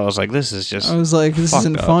leave, but I was like, this is just. I was like, this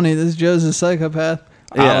isn't funny. This Joe's a psychopath.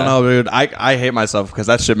 Yeah. I don't know, dude. I hate myself because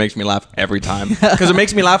that shit makes me laugh every time. Because it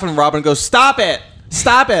makes me laugh when Robin goes, "Stop it!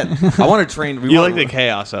 Stop it!" I want to train. You like the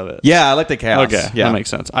chaos of it. Yeah, I like the chaos. Okay, yeah, that makes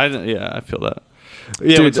sense. I feel that.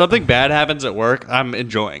 Yeah, dude, when something bad happens at work, I'm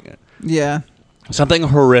enjoying it. Yeah. Something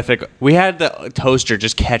horrific. We had the toaster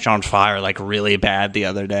just catch on fire like really bad the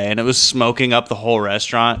other day, and it was smoking up the whole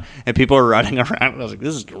restaurant, and people were running around. And I was like,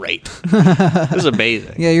 "This is great. This is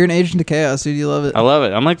amazing." Yeah, you're an agent of chaos, dude. You love it. I love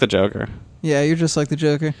it. I'm like the Joker. Yeah, you're just like the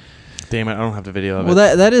Joker. Damn it, I don't have the video of it.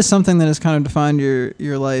 Well, that is something that has kind of defined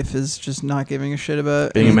your life, is just not giving a shit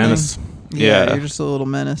about being anything. a menace. Yeah, you're just a little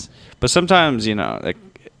menace. But sometimes, like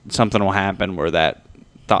something will happen where that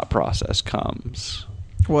thought process comes.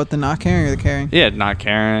 What, the not caring or the caring? Yeah, not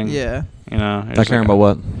caring. Yeah. Not caring about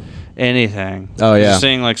what? Anything. Oh, yeah. Just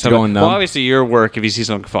saying like something. Well, obviously your work, if you see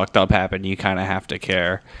something fucked up happen, you kind of have to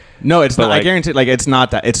care. No, it's not. Like, I guarantee, like, it's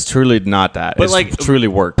not that. It's truly not that. But it's like truly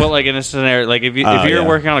work. But like in a scenario, like if you're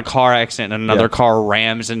working on a car accident and another car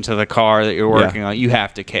rams into the car that you're working on, you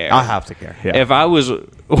have to care. I have to care. Yeah. If I was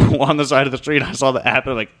on the side of the street and I saw that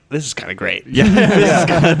happen, like, this is kind of great. Yeah, this is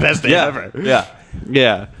kind of the best day ever. Yeah,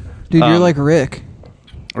 yeah. Dude, you're like Rick.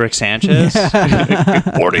 Rick Sanchez?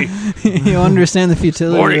 40. You understand the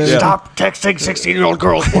futility. 40. Stop texting 16-year-old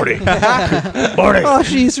girls, 40. 40. Oh,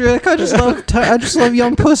 jeez, Rick. I just love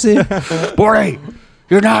young pussy. 40.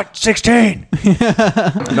 You're not 16.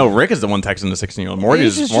 No, Rick is the one texting the 16-year-old.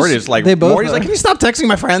 Morty's like, Morty's like, can you stop texting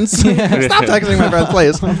my friends? Stop texting my friends,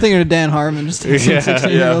 please. I'm thinking of Dan Harmon just texting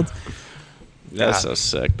 16-year-olds. That's so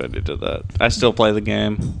sick that he did that. I still play the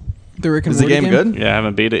game. The Rick and Is the Morty game good? Yeah, I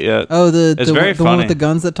haven't beat it yet. Oh, it's very the funny. one with the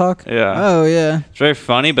guns that talk? Yeah. Oh, yeah. It's very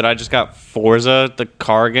funny, but I just got Forza, the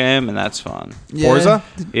car game, and that's fun. Yeah. Forza?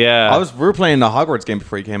 Yeah. We were playing the Hogwarts game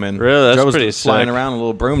before you came in. Really? That's Joe was pretty flying sick. around a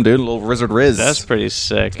little broom, dude. A little Wizard Riz. That's pretty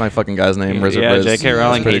sick. That's my fucking guy's name, Wizard Riz. Yeah, J.K.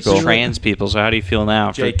 Rowling hates cool. trans people, so how do you feel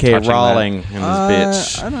now? J.K. Rowling and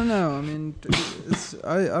this bitch. I don't know. I mean,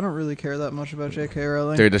 I don't really care that much about J.K.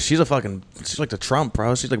 Rowling. Dude, she's like the Trump,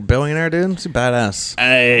 bro. She's like a billionaire, dude. She's badass. I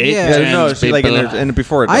hate no, she's like in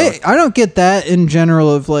before it. I don't get that in general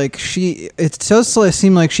of like it does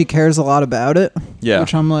seem like she cares a lot about it. Yeah.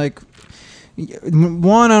 Which I'm like,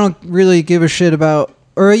 one, I don't really give a shit about,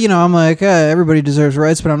 or I'm like, everybody deserves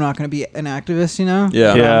rights, but I'm not going to be an activist, Yeah.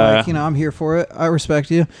 Yeah. I'm like, I'm here for it. I respect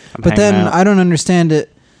you. I'm but then out. I don't understand it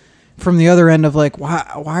from the other end of like, why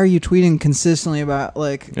are you tweeting consistently about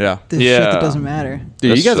like this shit that doesn't matter? Dude,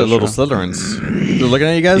 That's you guys so are little true. Slytherins. Dude, looking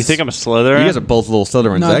at you guys. You think I'm a Slytherin? You guys are both little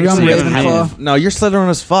Slytherins. No, I can I'm see you Ravenclaw. have- No, you're Slytherin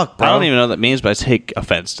as fuck, bro. I don't even know what that means, but I take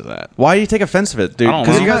offense to that. Why do you take offense to it, dude? I don't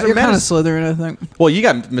Because know. you guys are You're kind of menace. Slytherin, I think. Well, you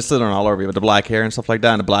got Miss Slytherin all over you with the black hair and stuff like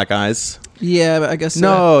that and the black eyes. Yeah, but I guess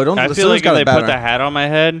No, don't. I the feel like Slytherin's got if it they put better. the hat on my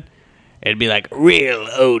head, it'd be like, real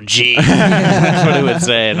OG. That's what it would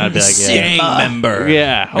say, and I'd be like, yeah. Gang member.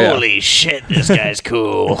 Yeah, holy shit, this guy's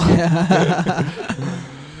cool.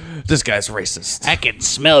 This guy's racist. I can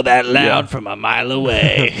smell that loud from a mile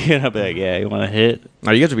away. And I'll be like, yeah, you want to hit?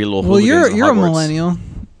 No, you guys would be a little. Well, hooligans in you're a Hogwarts. millennial.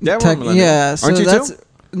 Yeah, we're a millennial. Yeah, so Aren't you that's too?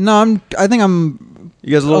 no. I think I'm.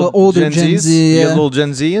 You guys a little older Gen Gen Zs? Z, You guys yeah. a little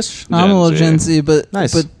Gen Z-ish? I'm a little Z. Gen Z, but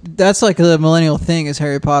Nice. But that's like the millennial thing is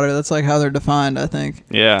Harry Potter. That's like how they're defined, I think.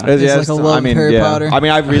 Yeah. It's like a love of Harry Potter. I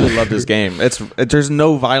mean, I really love this game. There's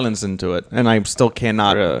no violence into it, and I still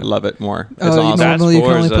cannot love it more. It's awesome. Normally you can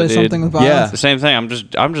only Forza, play dude. something with violence. The same thing.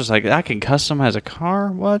 I'm just like, I can customize a car?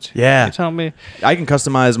 What? Yeah. You tell me? I can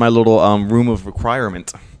customize my little room of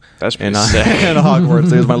requirement. That's pretty In sick. in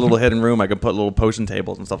Hogwarts, there's my little hidden room. I can put little potion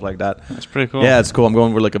tables and stuff like that. That's pretty cool. Yeah, it's cool. I'm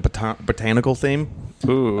going for like a botanical theme.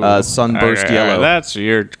 Ooh. Sunburst Okay, yellow.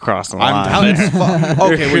 you're crossing the I'm line.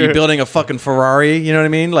 okay, were you building a fucking Ferrari? You know what I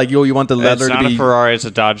mean? Like you want the leather It's to not be a Ferrari, it's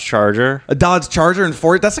a Dodge Charger. a Dodge Charger and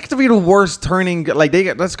Ford. That's like to be the worst turning. Like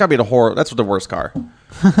that's got to be the horror. That's the worst car.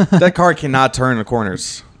 That car cannot turn the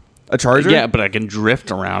corners. A Charger? Yeah, but I can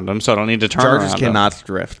drift around them, so I don't need to turn Chargers around cannot them.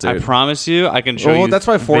 drift, dude. I promise you, I can show Well, you. that's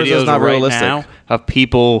why Forza is videos not right realistic. now of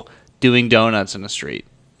people doing donuts in the street.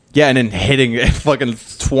 Yeah, and then hitting fucking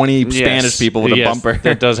 20 Spanish people with a bumper.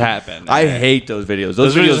 That does happen. I hate those videos.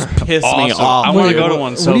 Those videos are piss me awesome. off. I want to dude. go to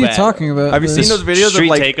one so What are you bad. talking about? Have you seen those videos Street of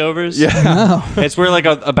like takeovers? Yeah. It's where like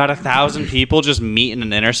about 1,000 people just meet in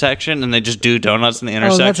an intersection and they just do donuts in the Oh,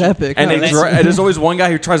 intersection. that's epic. And Oh, and there's always one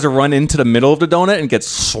guy who tries to run into the middle of the donut and gets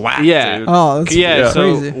swacked. Yeah. dude. Oh, that's Yeah,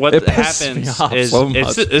 so crazy. what It pisses me happens off is so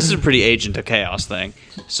much. this is a pretty Agent of Chaos thing.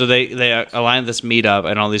 So they align this meetup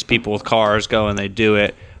and all these people with cars go and they do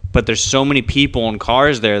it. but there's so many people and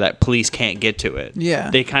cars there that police can't get to it. Yeah.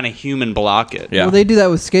 They kind of human block it. Yeah. Well, they do that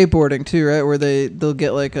with skateboarding too, right? Where they'll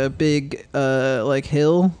get like a big like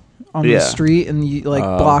hill on the street and you like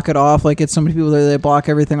block it off. Like it's so many people there, they block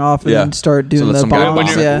everything off and then start doing let the some guy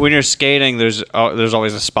bombs. When you're skating, there's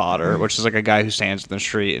always a spotter, which is like a guy who stands in the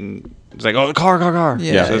street and it's like, oh, car.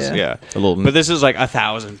 Yeah, So it's- yeah. A little- But this is like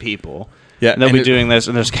 1,000 people. Yeah, and they'll and be doing this,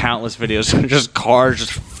 and there's countless videos of just cars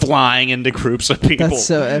just flying into groups of people. That's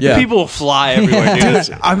so epic. Yeah. People fly everywhere, dude. It's-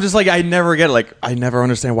 I'm just like, I never get it. Like, I never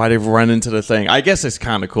understand why they run into the thing. I guess it's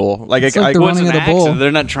kind of cool. Like, It's like the well, it's running an of the bull. accident.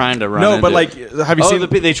 They're not trying to run. no, but into like, it. have you seen?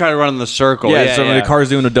 they try to run in the circle? Yeah, so when the car's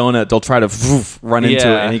doing a donut, they'll try to run into it,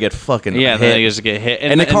 and you get fucking then hit. they just get hit,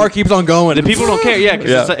 and the car keeps on going. The people don't care,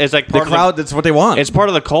 because it's like the part crowd. Of That's what they want. it's part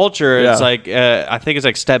of the culture. Yeah. It's like I think it's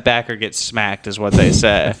like step back or get smacked is what they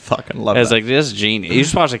say. I fucking love It's that. like this is genius. You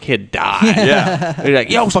just watch a kid die. Yeah. You're like,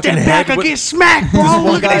 yo, step Fucking back head or with- get smacked, bro. one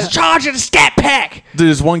Look at guy- this charge and step back. Dude,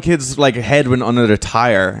 this one kid's like head went under their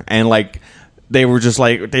tire, and like they were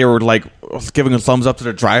giving a thumbs up to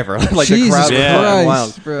the driver. Like Jesus the crowd was Yeah. fucking Christ,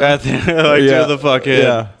 wild. bro. Like Yeah. to the fucking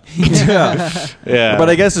yeah. But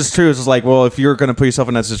I guess it's true. It's just like, well, if you're going to put yourself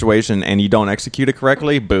in that situation and you don't execute it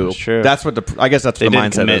correctly, boo. It's true. That's what I guess that's They what the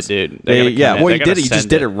didn't mindset commit, is. dude. They gotta Yeah. commit. Well, They you gotta did it. You just send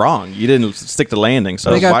did it. it wrong. You didn't stick the landing.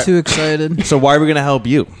 So They got why, too excited. So why are we going to help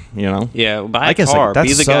you? You know? Yeah, buy I a guess, like, car. Be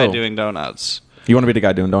that's the guy so- doing donuts. You want to be the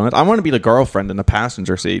guy doing donuts? I want to be the girlfriend in the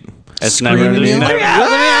passenger seat. It's Screaming never,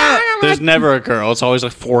 at you. there's never a girl. It's always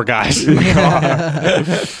like 4 guys in the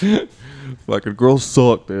car. Fucking girls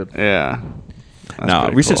suck, dude. Yeah. That's No,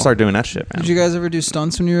 pretty we should cool. start doing that shit, man. Did you guys ever do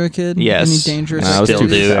stunts when you were a kid? Yes. Any dangerous? Nah, I was Still too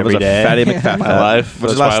do fat. I was every a day. fatty McFat. My life.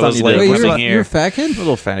 What's That's the last why I time was you like did? Wait, living you're here. a fat kid? A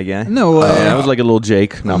little fatty guy. No way. Yeah, I was like a little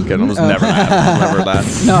Jake. No, I'm kidding. I was never that. Never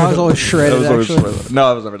that. No, I was always shredded. I was Actually, always- no,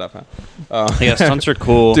 I was never that fat. Yeah, stunts are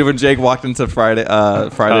cool. Dude, when Jake walked into Friday's yeah,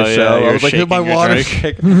 show, I you're was like, "Here's my shaking your water drink.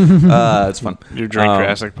 shake." It's fun. Your drink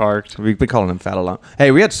Jurassic Park. We've been calling him fat a lot.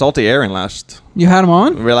 Hey, we had Salty Aaron last you had him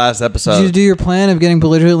on. last Did episode. you do your plan of getting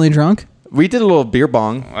belligerently drunk? We did a little beer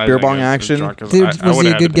bong action. Dude, was he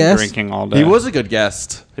a good guest? Drinking all day. He was a good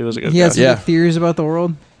guest. He was a good He has guest. some Yeah. theories about the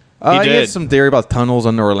world. He had did. some theory about tunnels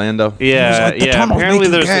under Orlando. Yeah, like, "The yeah. tunnels Apparently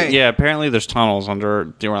make you there's gay." apparently there's tunnels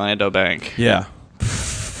under the Orlando Bank. Yeah.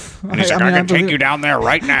 And he's like, I I, mean, I can take believe- you down there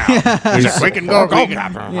right now. He's like, we can go.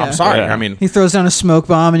 Yeah. I'm sorry. Yeah. I mean, He throws down a smoke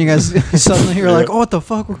bomb, and you guys suddenly you're like, "Oh, what the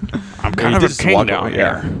fuck?" I'm He kind of did a just king walk down away,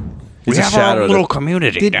 here. yeah. We He's a have shadow our that- little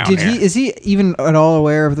community Did down he? here. Is he even at all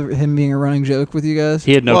aware of him being a running joke with you guys?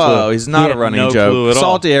 He had no Whoa, clue. he's not He a had running no joke. clue at all.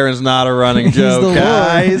 Salty Aaron's not a running He's joke. the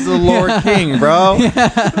Lord. He's the Lord King, bro.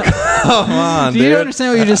 Come on, Do dude. you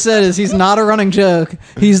understand what you just said? Is he's not a running joke?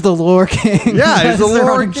 He's the lore king. Yeah, he's That's the Lord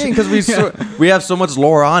running King joke. because we have so much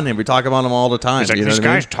lore on him. We talk about him all the time. He's like, you know these what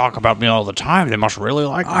I mean? guys talk about me all the time. They must really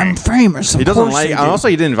like me. I'm famous. He Of doesn't course like. they And do. also,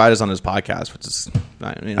 he didn't invite us on his podcast, which is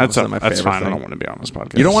That's, not my that's favorite fine. thing. I don't want to be on this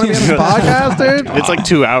podcast. You don't want to be on his podcast, dude? It's like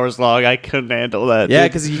 2 hours long. I couldn't handle that. Yeah, dude.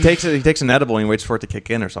 because he takes an edible and he waits for it to kick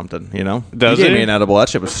in or something. You know, Does he gave he? me an edible. That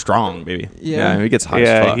shit was strong, baby. Yeah. he gets high Yeah,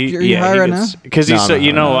 as fuck. You high right now? Because No, he's so. no,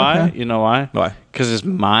 You know no. why? Okay. You know why? Why? Because his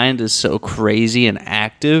mind is so crazy and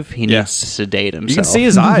active. He Yeah. needs to sedate himself. You can see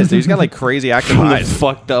his eyes. Dude. He's got like crazy active from eyes.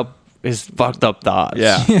 his fucked up thoughts.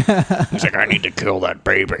 Yeah. He's like, I need to kill that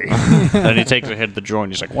baby. Then he takes a hit of the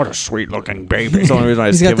joint. He's like, what a sweet looking baby. That's the only reason why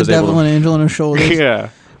his He's got kid the was able devil to. and angel on his shoulders. Yeah.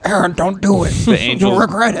 Aaron, don't do it. The angel. You'll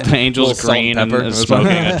regret it. The angel's Little salt green and and pepper. is smoking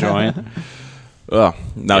a joint. Oh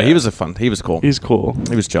no, Yeah. he was fun. He was cool. He's cool.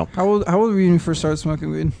 He was chill. How old were you when you first started smoking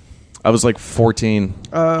weed? I was like 14. Okay,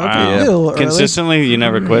 Wow. a little early. Consistently, you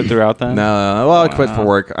never quit throughout that? No, well, I quit for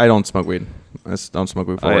work. I don't smoke weed. I don't smoke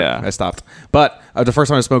weed for Oh, work. yeah. I stopped. But the first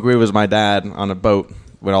time I smoked weed was my dad on a boat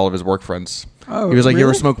with all of his work friends. Oh, He was like, "You ever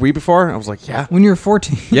really? smoked weed before?" I was like, "Yeah, When you were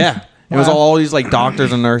 14. yeah." It was Wow. all these like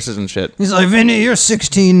doctors and nurses and shit. He's like, Vinny, you're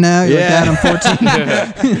 16 now. You're Yeah. like, Dad, I'm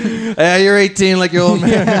 14. Yeah, you're 18, like your old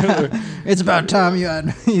man. It's about time you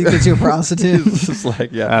get you a prostitute. It's just like,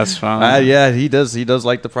 yeah, That's fine. yeah, he does. He does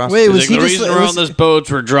like the prostitute. Wait, He's was like, he the just- reason we're was- on this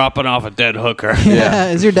boat's we're dropping off a dead hooker. Yeah.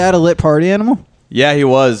 Is your dad a lit party animal? Yeah, he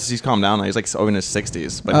was. He's calmed down now. He's like in his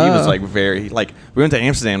 60s, but he was Oh. like we went to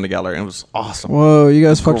Amsterdam together, and it was awesome. Whoa, you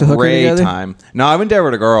guys fucked a hooker Great together? time. No, I went there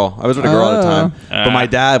with a girl. I was with a girl at the time, Oh. but my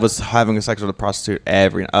dad was having sex with a prostitute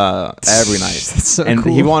every night, That's so and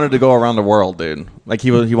cool. he wanted to go around the world, dude. Like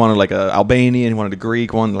he wanted like a Albanian, he wanted a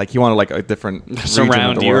Greek one, like he wanted like a different region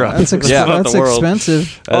Around of the Europe. world. That's, Yeah. that's The world.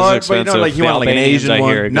 expensive. That's But expensive. like he The wanted like an Albanians, Asian I one.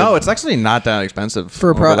 hear, are No, good. it's actually not that expensive.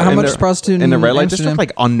 For a Over how in much the- is prostitute in the in red light district? Amsterdam?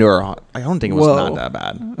 Like under. I don't think it was Whoa. not that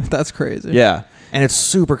bad. That's crazy. Yeah. and it's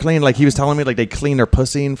super clean. Like he was telling me, like they clean their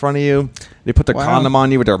pussy in front of you. They put their condom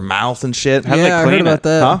on you with their mouth and shit. How do they I clean heard about it?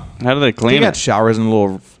 that. Huh? How do they They clean got it? showers in a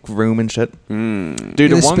little room and shit. Mm.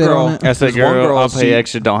 Dude, They the one spit on girl. it. That's the there's one girl. I'll pay she-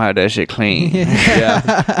 extra. Don't have that shit clean.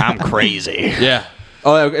 Yeah. I'm crazy. Yeah.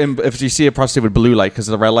 Oh, and if you see a prostitute with blue light, because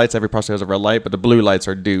the red lights, every prostitute has a red light, but the blue lights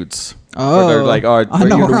are dudes. Oh. Or they're like, I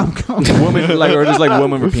know where I'm going. women, like, or just like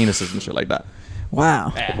women with penises and shit like that.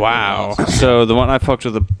 Wow. Wow. So the one I fucked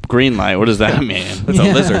with the green light. What does that mean? It's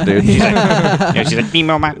a lizard, dude. She's like,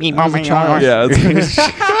 "Emo, my, emo, my, Yeah.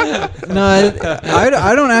 No,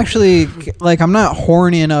 I don't actually like. I'm not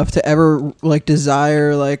horny enough to ever like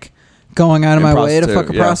desire like going out of my way to fuck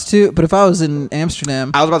a prostitute. But if I was in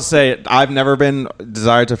Amsterdam, I was about to say I've never been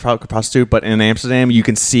desired to fuck a prostitute, but in Amsterdam you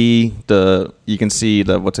can see the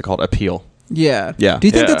what's it called, appeal. yeah. Yeah. Do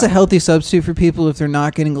you think Yeah. that's a healthy substitute for people if they're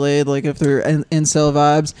not getting laid? Like if they're incel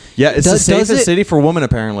vibes? Yeah, it's the Does safest it- city for women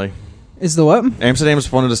apparently. Is the what? Amsterdam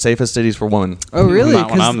is one of the safest cities for women. Oh, really?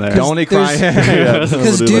 Not when I'm there. The only crime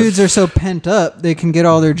Because dudes are so pent up, they can get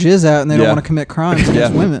all their jizz out and they don't Yeah. want to commit crimes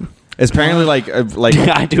against Yeah. women. It's apparently like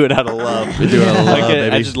I do it out of love. You do it out of love, I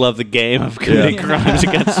baby. just love the game of committing crimes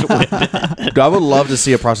against women. I would love to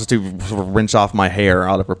see a prostitute rinse off my hair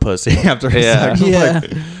out of her pussy after Yeah. sex. Yeah.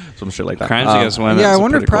 Like, some shit like that. Crimes against women. Yeah, I is a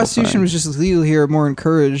wonder if pretty cool prostitution thing. was just legal here, more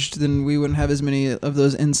encouraged, then we wouldn't have as many of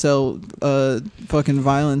those incel fucking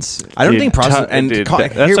violence. I don't Dude, think prostitute. Tu- And dude, call,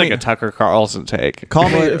 that's hear like me, a Tucker Carlson take. call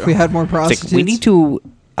me. If we had more It's prostitutes, like, we need to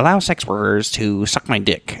allow sex workers to suck my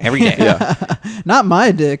dick every day. Yeah. not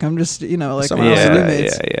my dick. I'm just like Someone my else's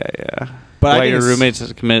roommates. Yeah. But I Why think your it's-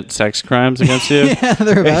 roommates commit sex crimes against you? Yeah,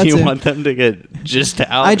 they're about And you to. want them to get just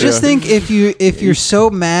out? I just think if you're so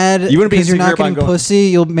mad You wouldn't be because you're not insecure about getting going- pussy,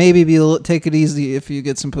 you'll maybe take it easy if you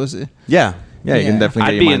get some pussy. Yeah. Yeah, you Yeah. can definitely I'd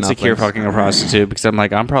get your be mind off insecure things. fucking a prostitute because I'm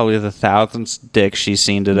like, I'm probably the 1,000th dick she's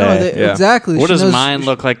seen today. No, they- Yeah. exactly. What She does knows- mine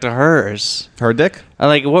look like to hers? Her dick?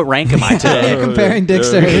 Like, what rank am I You're today? comparing dicks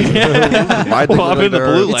to hers. My dick Well, I'm was in the like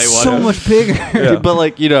blue her. light It's one. so much bigger. But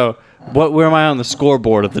like, where am I on the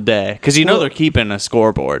scoreboard of the day? Because they're keeping a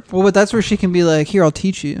scoreboard. Well, but that's where she can be like, "Here, I'll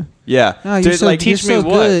teach you." Yeah. No, you're Dude, so- like, you're Teach me so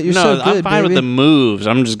what? good. You're no, so good, I'm fine with baby. the moves.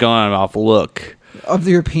 I'm just going off look. Of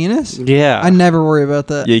your penis? Yeah. I never worry about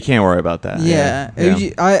that. yeah, you can't worry about that. Yeah.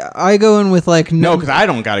 Yeah. I go in with like No, because I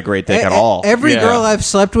don't got a great dick at all. Every Yeah. girl I've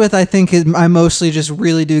slept with, I think I mostly just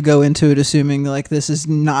really do go into it assuming like this is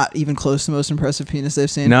not even close to the most impressive penis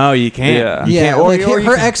they've seen. No, you can't. Yeah. You Yeah, can't. Or, like or you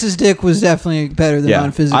her can- ex's dick was definitely better than Yeah.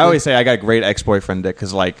 mine physically. I always say I got a great ex-boyfriend dick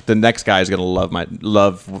because like the next guy is gonna love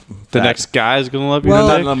The that. next guy's gonna love you. Well,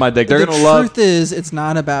 Not dick? love my dick. They're the gonna love. truth is, it's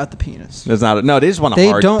not about the penis. It's not. No, they just want a They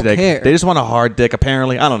hard don't dick. care. They just want a hard dick.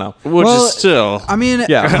 Apparently, I don't know. Which Well, is still. I mean,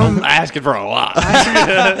 Yeah. I'm asking for a lot.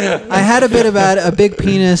 I had a bit about a big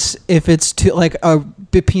penis. If it's too like a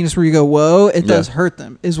big penis where you go, whoa, it does Yeah. hurt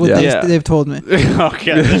them. Is what Yeah. Yeah. they've told me.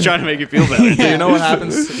 Okay, they're trying to make you feel better. Yeah. You know what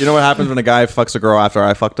happens? You know what happens when a guy fucks a girl after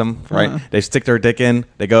I fucked him, right? Uh-huh. They stick their dick in,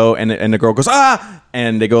 they go, and the girl goes, ah!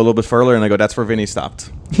 And they go a little bit further, and they go, that's where Vinny stopped.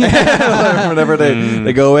 Whenever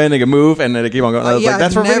they go in, they can move, and then they keep on going. I was like,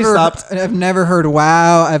 that's where Vinny stopped. I've never heard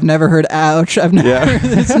wow. I've never heard ouch. I've never Yeah. heard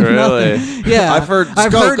this. Really? Yeah, I've heard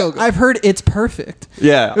I've go, heard. go, go. I've heard it's perfect.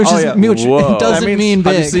 Yeah. Which oh, is yeah. which Whoa. doesn't That mean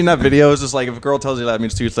Have you big. seen that video? It's just like if a girl tells you that, it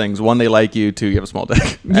means two things. One, they like you. Two, you have a small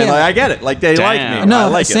dick. And Yeah. like, I get it. Like they like me. Damn. No, I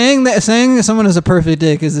like it. saying that someone has a perfect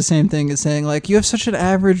dick is the same thing as saying like you have such an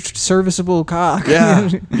average serviceable cock. Yeah.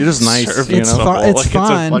 You're just nice. You It's know? fi- it's like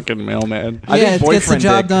fine. It's a fucking mailman. I yeah, think it gets the boyfriend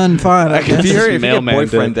job dick- done fine. I I can guess. If you get Mailman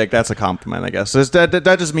boyfriend dick. dick, that's a compliment, I guess.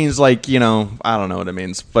 That just means like, I don't know what it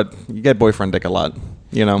means, but you get boyfriend dick a lot,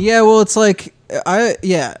 Yeah, well, it's like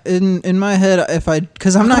in my head,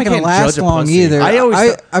 because I'm How not come I gonna can't last judge a long pussy? either. I always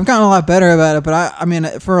I've gotten a lot better about it, but I mean,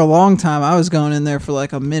 for a long time, I was going in there for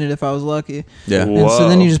like a minute if I was lucky. Yeah. And so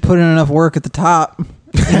then you just put in enough work at the top, and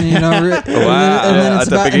and then it's At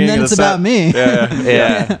the about beginning of the set. me.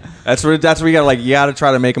 Yeah. That's where you gotta you gotta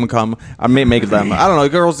try to make them come. I may make them. I don't know.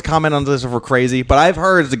 Girls comment on this if we're crazy, but I've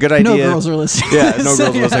heard it's a good idea. No girls are listening. Yeah, no So,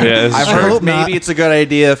 girls are listening. Yeah, it's I've true. heard I hope maybe not. it's a good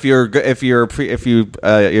idea if you're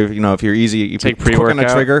easy, if Take you're quick on the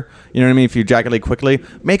pre-workout. trigger. You know what I mean? If you ejaculate quickly,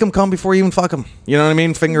 make them come before you even fuck them. You know what I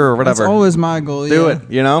mean? Finger or That's whatever. always my goal. Do yeah. it.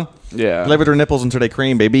 You know? Yeah. Play with their nipples until they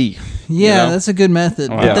cream, baby. Yeah, You know? that's a good method.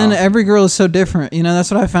 Wow. But then every girl is so different.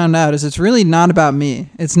 That's what I found out. Is it's really not about me.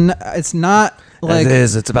 It's not like it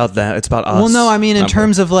is. It's about that. It's about us. Well, no, I mean in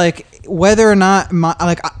terms of like whether or not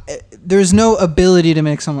there's no ability to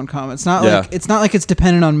make someone come. It's not like it's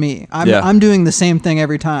dependent on me. I'm doing the same thing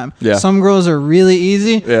every time. Yeah. Some girls are really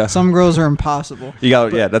easy. Yeah. Some girls are impossible. You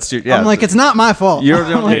got that's your. Yeah. I'm like, it's not my fault.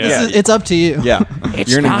 I'm like, it's up to you. Yeah.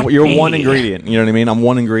 You're one ingredient. You know what I mean? I'm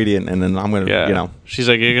one ingredient, and then I'm gonna. She's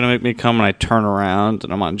like, you're gonna make me come, and I turn around,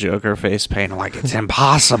 and I'm on Joker face paint. I'm like, it's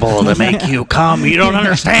impossible to make you come. You don't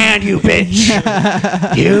understand, you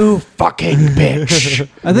bitch. You fucking bitch.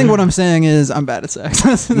 I think what I'm saying is I'm bad at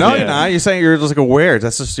sex. No, you're not. You're saying you're just like aware.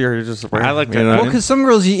 That's just you're just aware. I like that. Well, because some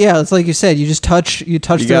girls, it's like you said, you just touch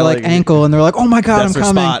their like ankle, and they're like, oh my god, that's I'm their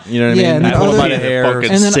coming. Spot, you know what I mean? And I pull them by the hair.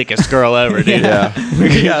 Fucking sickest girl ever, dude.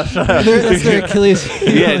 That's their Achilles.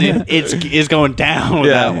 Yeah, dude, it's going down with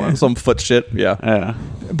that one. Some foot shit. Yeah.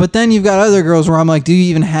 But then you've got other girls where I'm like, do you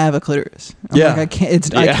even have a clitoris? I'm like, I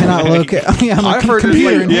can't. I cannot look at. I'm I've a heard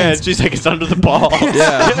computer. She's like, it's under the ball.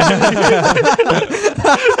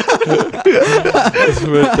 It's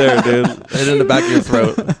right there, dude. Right in the back of your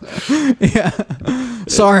throat. Yeah.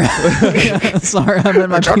 Sorry. Sorry, I meant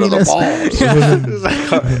my penis.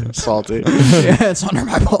 Salty. Yeah, it's under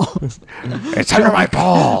my balls. It's under my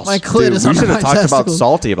balls. My clit Dude, is we under should my have talked about testicles.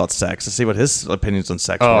 Salty about sex to see what his opinions on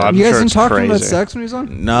sex were. I'm You guys sure didn't it's talk about crazy. sex when he was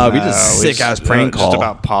on? No, we did sick ass prank call. Just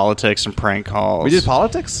about politics and prank calls. We did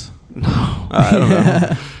politics? No. I don't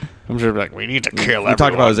know. I'm sure like, we need to kill everyone. We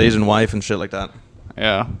talked about his Asian wife and shit like that.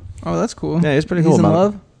 Yeah. Oh, that's cool. Yeah, he's pretty cool He's in about it.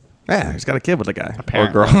 love? Yeah, he's got a kid with the guy.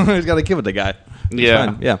 Apparently. Or girl. He's got a kid with the guy.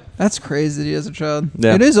 Yeah. Yeah. That's crazy that he has a child.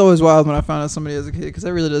 Yeah. It is always wild when I find out somebody has a kid, because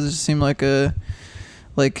that really does just seem like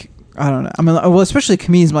I don't know. I mean, well, especially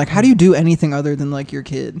comedians. I'm like, how do you do anything other than like your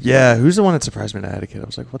kid? Yeah, who's the one that surprised me that I had a kid? I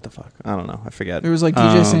was like, what the fuck? I don't know. I forget. There was like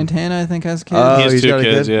DJ Santana, I think, has a kid. He has he's two got a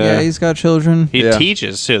kids, kid? yeah. He's got children. He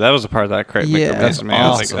teaches, too. That was the part that amazed That's me. I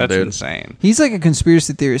was like, awesome, that's dude. insane. He's like a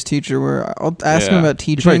conspiracy theorist teacher where I'll ask him about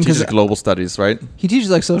He probably teaching, teaches because global studies, right? he teaches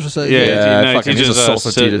like social studies. Yeah, he fucking, he's teaches a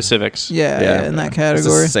social teacher. civics. Yeah, in that It's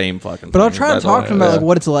category. the same fucking But I'll thing. try to That's talk all- to him about like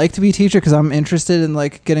what it's like to be a teacher, because I'm interested in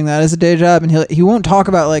like getting that as a day job, and he won't talk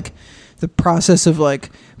about like the process of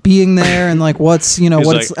like being there and like what's He's what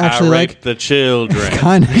like, it's actually I like. raped the children.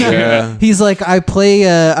 Kind of. Yeah. He's like, I play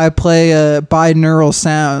binaural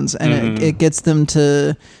sounds, and it gets them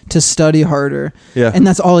to study harder. Yeah. And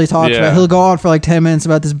that's all he talks Yeah. about. He'll go on for like 10 minutes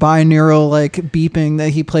about this binaural like beeping that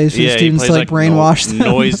he plays for the He students plays, to like brainwash them.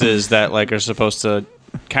 noises that like are supposed to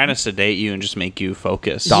kind of sedate you and just make you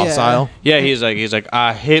focus. Docile. Yeah, he's like,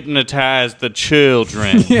 I hypnotize the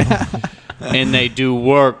children. Yeah. And they do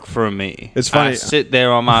work for me. It's funny. I sit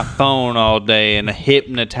there on my phone all day and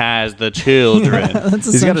hypnotize the children. That's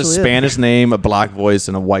He's got a essentially it. Spanish name, a black voice,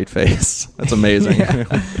 and a white face. That's amazing.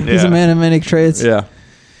 He's a man of many traits. Yeah.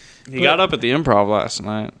 He got up at the Improv last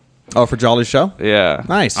night. Oh, for Jolly's show? Yeah.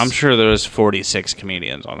 Nice. I'm sure there was 46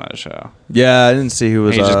 comedians on that show. Yeah, I didn't see who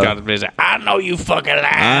was. He just got up and he's like, I know you fucking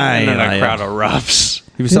lying. And then a crowd of roughs.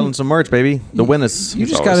 He was selling some merch, baby. The winners. You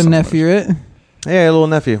just got a nephew, right? Yeah, a little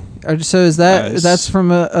nephew. So is that Nice. that's from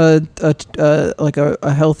a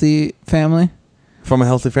healthy family? From a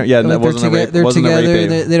healthy family. Yeah, that Like wasn't a rape. they're Wasn't a rape together.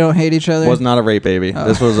 baby. They don't hate each other. Was not a rape baby.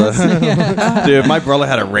 This was a dude. If my brother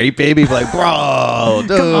had a rape baby, I'd be like, bro,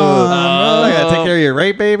 dude, I gotta take care of your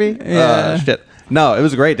rape baby. Yeah. Shit. No, it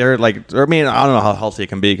was great. They're like, I mean, I don't know how healthy it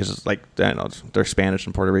can be because it's like, I don't know, they're Spanish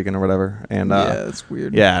and Puerto Rican or whatever, and yeah, that's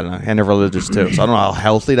weird. yeah, and they're religious too. So I don't know how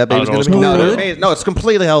healthy that baby's gonna be. cool. No, they're Really? amazing. No, it's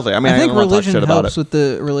completely healthy. I mean, I think don't wanna talk religion shit about helps it. with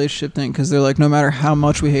the relationship thing, because they're like, no matter how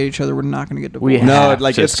much we hate each other, we're not going to get divorced. We No, have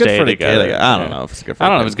like to it's good stay for the together. kid. I don't know if it's good for. I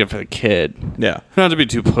don't know the if it's kid. good for the kid. Yeah. Not to be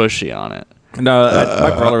too pushy on it. No,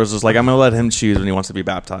 my brother was just like, I'm gonna let him choose when he wants to be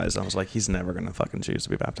baptized. I was like, he's never gonna fucking choose to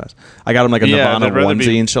be baptized. I got him like a Yeah, Nirvana they'd rather onesie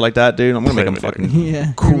be- and shit like that, dude. I'm gonna make him fucking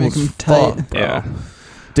Yeah, cool make as him tight. fuck, bro. Yeah.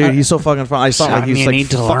 Dude, he's so fucking fun. I saw like he's like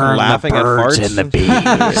fucking laughing at farts. and the bees.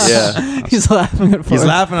 Yeah, He's laughing at he's farts.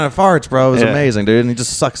 laughing at farts, bro. It was Yeah. amazing, dude. And he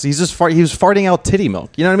just sucks. He's just he was farting out titty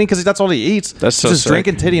milk. You know what I mean? Because that's all he eats. That's so he's just sick.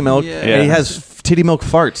 drinking titty milk, Yeah. and he has titty milk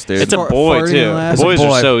farts, dude. It's a Fart- boy, farting too. and laughing. Boys It's a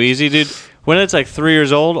boy. are so easy, dude. When it's like 3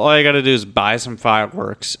 years old, all you got to do is buy some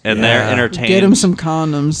fireworks, and Yeah. they're entertained. Get him some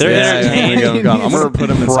condoms. They're Yeah, entertained. I'm gonna put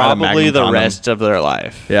him inside a probably Magnum the condom. rest of their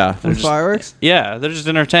life. Yeah. From fireworks? Yeah, they're just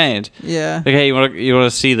entertained. Yeah. Like, hey, you want to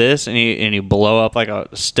see this, and you blow up like a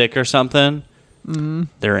stick or something.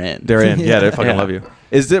 They're in. They're in. Yeah, they fucking Yeah. love you.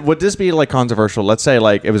 Would this be like controversial? Let's say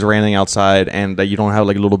like it was raining outside and you don't have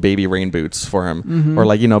like little baby rain boots for him, or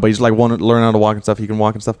like but he's like want to learn how to walk and stuff. He can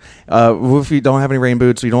walk and stuff. What if you don't have any rain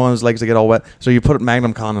boots? You don't want his legs to get all wet, so you put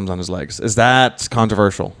Magnum condoms on his legs. Is that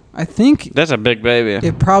controversial? I think That's a big baby.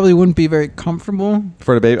 it probably wouldn't be very comfortable.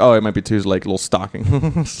 For the baby? Oh, it might be too like a little stocking.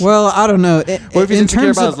 Well, I don't know. What if he's in insecure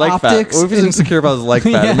terms about of his leg optics, fat? What if he's insecure about his leg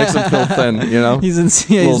fat? It makes him feel thin, you know? He's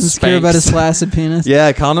Little insecure about his Spanx. flaccid penis.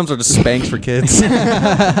 Yeah, condoms are just Spanx for kids.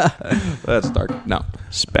 That's dark. No.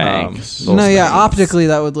 Spanx. Little No, yeah, Spanx. optically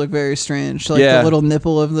that would look very strange. Like Yeah. the little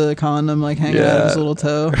nipple of the condom like hanging out of his little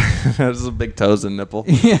toe. That's a big toes and nipple.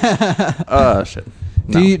 Yeah. Shit.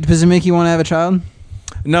 No. Does it make you want to have a child?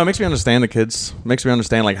 No, it makes me understand the kids. Makes me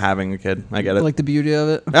understand like having a kid. I get it. Like the beauty of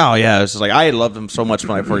it? Oh yeah, it's just like I loved him so much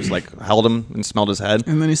when I first like held him and smelled his head.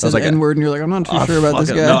 And then he I said was like, the N word, and you're like, I'm not too sure about fuck this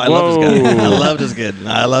it. guy. No, I loved his kid. Whoa. I loved his kid.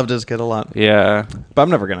 I loved his kid a lot. Yeah. But I'm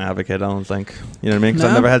never gonna have a kid. I don't think. You know what I mean? Because No?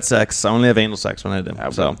 I've never had sex. I only have anal sex when I do.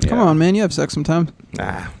 So Yeah. Come on, man, you have sex sometimes.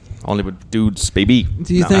 only with dudes, baby.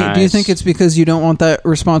 Do you No. think? Do you Nice. think it's because you don't want that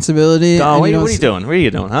responsibility? Oh, and what are don't you doing? What are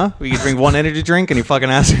you doing, huh? You drink one energy drink and you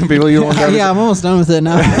fucking asking people you want to Yeah, I'm almost done with it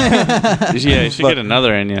now. Yeah, you should get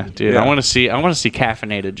another in you, dude. Yeah. I want to see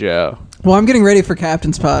caffeinated Joe. Well, I'm getting ready for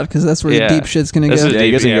Captain's Pod because that's where Yeah. the deep shit's gonna This go. is Yeah, deep.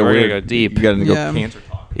 you guys Yeah, get we're weird. gonna go deep. You gotta go Yeah. cancer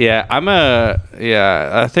talk. Yeah,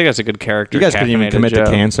 I think that's a good character. You guys couldn't even Caffeinated commit Joe.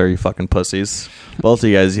 to cancer, you fucking pussies. Both of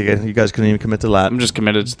you guys couldn't even commit to that. I'm just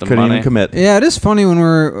committed to the couldn't money. even commit. Yeah, it is funny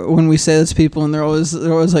when we say this to people, and they're always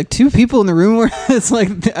like two people in the room. Where it's like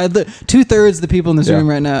 2/3 of the people in this Yeah. room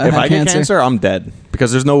right now If have I get cancer, I'm dead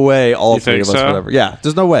because there's no way all You three think of us so? whatever. Yeah,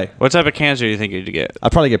 there's no way. What type of cancer do you think you'd get?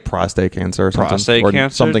 I'd probably get prostate cancer or something. Prostate or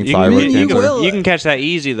cancer? something You thyroid can, you cancer. will. You can catch that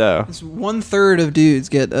easy though. It's 1/3 of dudes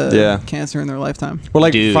get Yeah. cancer in their lifetime. Well,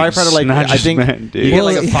 like Dudes, firefighter, like not I just think men, dude. you get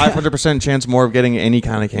like a Well, 500% chance more of getting any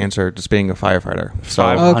kind of cancer just being a firefighter. So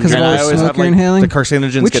Oh, 'cause of and all I the always smoke have you're like inhaling? the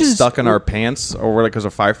carcinogens Which get is- stuck in our pants, or like because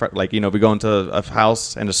of firefighter. Like we go into a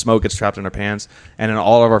house and the smoke gets trapped in our pants, and then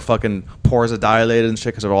all of our fucking pores are dilated and shit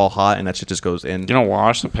because they're all hot, and that shit just goes in. You don't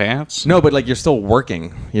wash the pants? No, but like you're still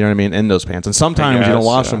working. You know what I mean in those pants, and sometimes you don't guess,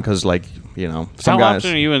 wash yeah. them because like some How guys.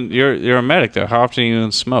 often are you in? You're a medic though. How often are you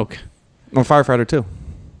in smoke? I'm a firefighter too.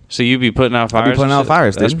 So you be putting out fires? be putting and out shit?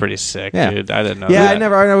 fires, That's dude. pretty sick, Yeah. dude. I didn't know Yeah,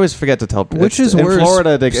 that. I always forget to tell. Which it's- is in worse?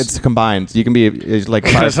 Florida? It's combined. You can be like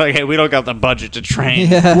It's like, hey, we don't got the budget to train.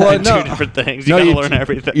 Yeah. Well, in no. two different things. You gotta learn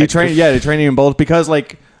everything. You train, yeah, they train you in both because,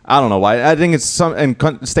 like, I don't know why. I think it's some in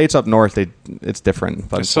states up north. It's different.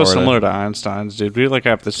 But It's so Florida- similar to Einstein's, dude. We like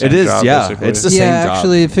have the same It is, job, yeah. basically. It's the Yeah, same job.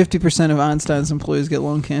 actually, 50% of Einstein's employees get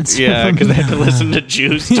lung cancer. Yeah, because they have to listen to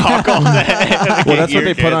Jews talk all day. Well, that's what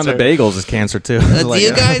they put on the bagels is cancer too. Like,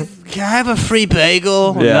 can I have a free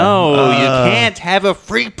bagel? Yeah. No, you can't have a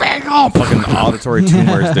free bagel. fucking auditory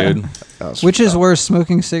tumors, dude. Which is worse,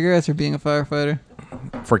 smoking cigarettes or being a firefighter?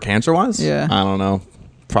 For cancer wise? Yeah. I don't know.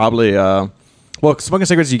 Probably. Well, smoking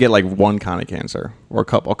cigarettes, you get like one kind of cancer, or a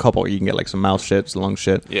couple. You can get like some mouth shit, some lung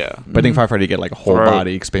shit. Yeah. But I think firefighter, you get like a whole Throat.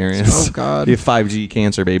 body experience. Oh, God. You have 5G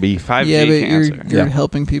cancer, baby. 5G Yeah, but cancer. you're Yeah.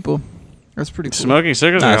 helping people. That's pretty cool. Smoking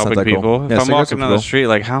cigarettes Nah, are it's not helping that cool. people. Yeah, If I'm cigarettes walking are down the cool. street,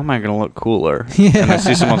 like, how am I going to look cooler? Yeah. And I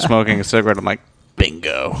see someone smoking a cigarette, I'm like,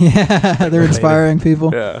 bingo. Yeah, they're inspiring people.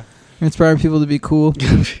 Yeah. They're inspiring people to be cool.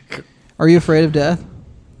 Are you afraid of death?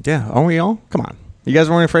 Yeah, aren't we all? Come on. You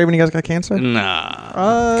guys weren't afraid when you guys got cancer?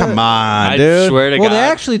 Nah. Come on, I dude. swear to Well, God. they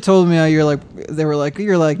actually told me you're like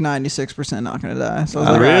 96% not gonna die. So I was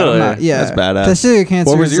Oh, like, really? I'm not- yeah, That's badass. Testicular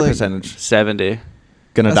cancer. What was is your like, percentage? 70.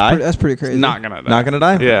 Gonna That's, die? that's pretty crazy. Not going to die. Not gonna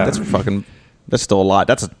die? Yeah. That's still a lot.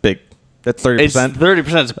 That's a big. That's 30%. It's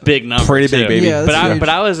 30% is a big number. Pretty big, too. baby. Yeah, But that's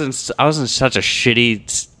huge. I was in such a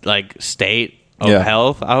shitty like state of Yeah.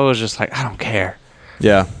 health. I was just like, I don't care.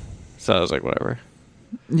 Yeah. So I was like, whatever.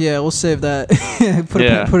 Yeah, we'll save that. put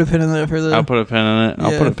Yeah. a pin in that for the. I'll put a pin in it.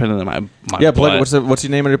 I'll Yeah. put a pin in my Yeah, butt. what's the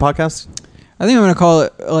name of your podcast? I think I'm gonna call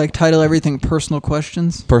it like title everything personal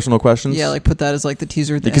questions. Personal questions? Yeah, like put that as like the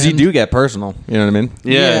teaser at the because you end. do get personal. You know what I mean?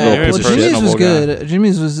 Yeah, little well, piece of Jimmy's shit. was Personable guy. good.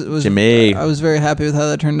 Jimmy's was Jimmy. I was very happy with how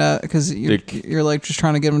that turned out because Dick. you're like just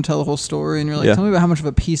trying to get him to tell the whole story, and you're like, Yeah. tell me about how much of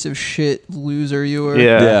a piece of shit loser you were.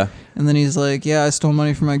 Yeah. Yeah. And then he's like, yeah, I stole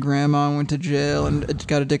money from my grandma and went to jail and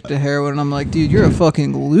got addicted to heroin. And I'm like, dude, you're a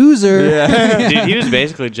fucking loser. Yeah. Dude, he was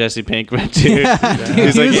basically Jesse Pinkman, dude. Yeah, dude,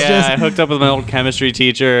 He's he like, was yeah, just- I hooked up with my old chemistry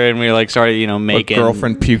teacher, and we like started, My making.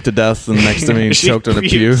 girlfriend puked to death and next to me and She choked on a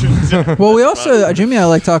pew. puked. Well, we also, Jimmy and I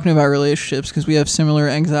like talking about relationships because we have similar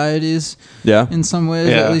anxieties Yeah. in some ways,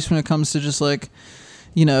 Yeah. at least when it comes to just like,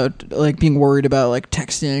 like being worried about like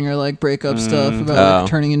texting or like breakup stuff, about like Oh.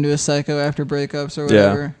 turning into a psycho after breakups or Yeah.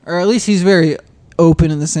 whatever. Or at least he's very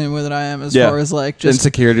open in the same way that I am as Yeah. far as like just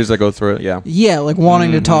Insecurities that go through it. Yeah. yeah, like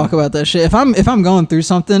wanting to Mm-hmm. talk about that shit. If I'm going through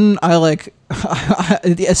something, I like,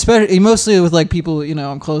 especially mostly with like people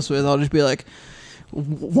I'm close with. I'll just be like,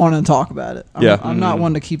 want to talk about it. I'm not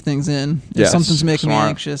one to keep things in. If Yeah, something's making me smart.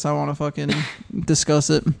 anxious, I want to fucking discuss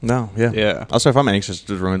it. No, yeah. Yeah. Also, if I'm anxious, it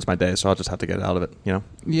just ruins my day, so I'll just have to get it out of it, you know?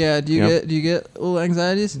 Yeah. Do you get little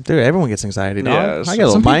anxieties? Dude, everyone gets anxiety, dog. Yeah, I get a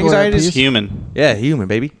little. some My people are at anxiety is peace. Human. yeah, human,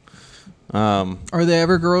 baby. Are they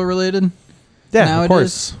ever girl related? Yeah, Nowadays? of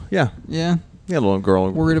course. Yeah. Yeah. Yeah, little girl.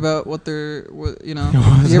 Worried about what you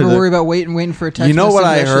ever worry about waiting for a text You know what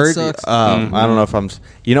I message? That shit heard? sucks. I don't know if I'm.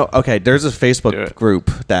 Okay. There's a Do Facebook it. group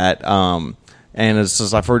that, and it's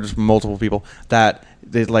just I've heard from multiple people that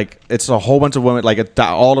they it's a whole bunch of women,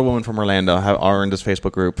 all the women from Orlando are in this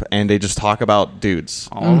Facebook group, and they just talk about dudes,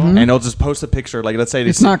 and they'll just post a picture. Like, let's say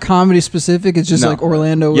It's not comedy specific. It's just No. like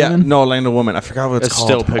Orlando Yeah, women. no, Orlando woman. I forgot what it's It's called.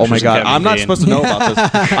 still Oh my pictures of god, Kevin I'm not Dean. supposed to know about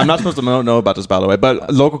this. I'm not supposed to know about this, by the way.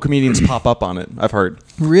 But local comedians pop up on it. I've heard.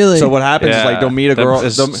 Really? So what happens is they'll meet a girl.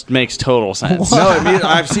 This makes total sense. No,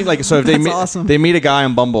 I've seen so if they That's meet awesome. they meet a guy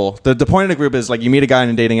on Bumble. The point of the group is you meet a guy in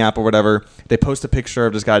a dating app or whatever. They post a picture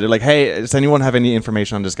of this guy. They're like, hey, does anyone have any information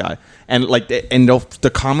on this guy? And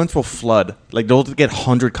the comments will flood. They'll get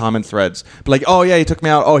 100 comment threads. But oh yeah, he took me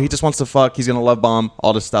out. Oh, he just wants to fuck. He's gonna love bomb.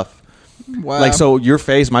 All this stuff. Wow. So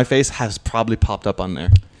my face has probably popped up on there.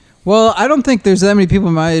 Well, I don't think there's that many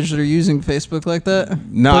people my age that are using Facebook like that.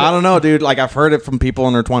 No, I don't know, dude. I've heard it from people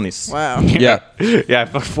in their 20s. Wow. Yeah. Yeah,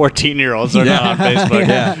 14-year-olds are not on Facebook.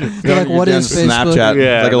 Yeah. They're like, what You're is doing Facebook? Snapchat.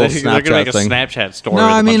 Yeah, Like a little they're gonna make a Snapchat thing. Snapchat story. No,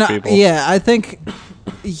 with I a mean, bunch of people. I think,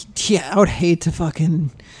 I would hate to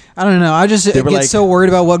fucking. I don't know. I just They were get like- so worried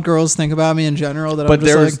about what girls think about me in general that But I'm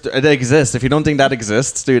just it exists. If you don't think that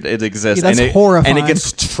exists, dude, it exists. Yeah, that's and it, horrifying. And it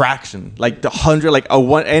gets traction.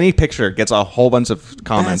 Any picture gets a whole bunch of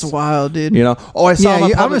comments. that's wild, dude. You know? Oh, I saw him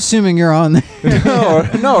on I'm public- assuming you're on there.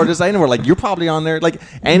 or just anywhere. You're probably on there.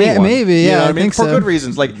 Anyone. Maybe, You yeah, know what I I mean? think For so. good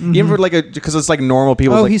reasons. Even for because it's normal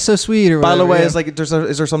people. Oh, he's so sweet. Or by the whatever, way, yeah. it's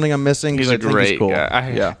is there something I'm missing? He's 'Cause I a think great cool.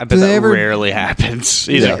 guy. Yeah. I bet Do they that ever- rarely happens.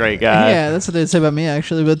 He's Yeah. a great guy. Yeah, that's what they'd say about me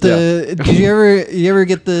actually. But did you ever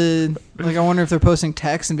get the I wonder if they're posting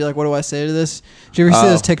texts and be like, what do I say to this? Did you ever see Oh,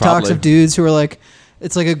 those TikToks probably. of dudes who are like,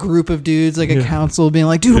 it's like a group of dudes, like a council being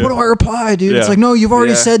like, dude, Yeah. what do I reply, dude? It's Yeah. like, no, you've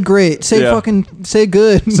already Yeah. said great. Say Yeah. say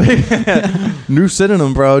good. New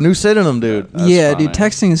synonym, bro. New synonym, dude. Yeah, funny. dude,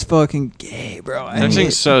 texting is fucking gay, bro. I hate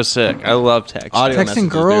Texting's so sick. I love texting. Audio texting messages,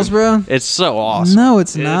 girls, dude. bro. It's so awesome. No,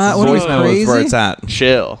 it's not. What are you, Voicemail is where crazy? it's at.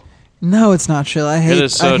 Chill. No, it's not chill. I hate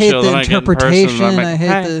is so I hate chill. the Then I get in person, interpretation. I'm like, I hate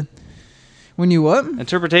 "Hey." the when you what?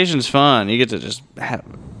 Interpretation's fun. You get to just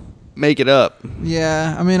make it up.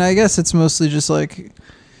 Yeah, I mean, I guess it's mostly just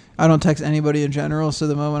I don't text anybody in general. So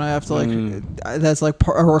the moment I have to that's a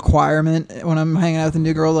requirement when I'm hanging out with a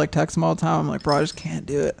new girl, text them all the time. I'm like, bro, I just can't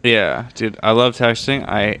do it. Yeah, dude. I love texting.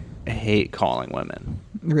 I hate calling women.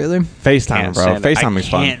 Really? FaceTime, Can't bro. stand it. FaceTime is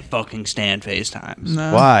I fun. can't fucking stand FaceTimes.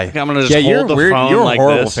 No. Why? Like, I'm gonna just you're hold the weird. phone You're like a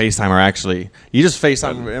horrible this. FaceTimer, actually. You just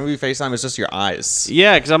FaceTime. Whenever you FaceTime, it's just your eyes.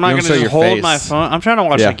 Yeah, because I'm not You gonna don't show just your hold face. my phone. I'm trying to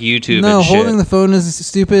watch Yeah. YouTube. No, and shit. holding the phone is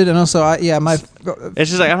stupid, and also, my.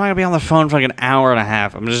 It's just I'm not gonna be on the phone for an hour and a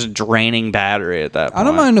half. I'm just draining battery at that point. I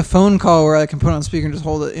don't mind a phone call where I can put it on speaker and just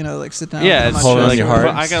hold it, sit down. Yeah, on it's my Hold it chest on your or heart.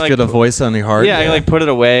 whatever. I got, Feel the voice on your heart. Yeah, I put it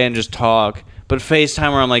away and just talk. But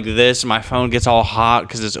FaceTime where I'm like this, my phone gets all hot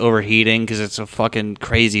because it's overheating because it's a fucking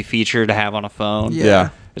crazy feature to have on a phone.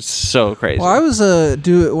 Yeah. It's so crazy. Well, I was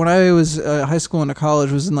when I was high school into college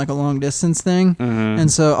was in a long distance thing, and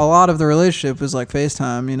so a lot of the relationship was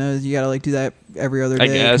FaceTime. You got to do that every other day I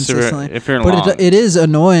guess consistently. if you're in but long. it is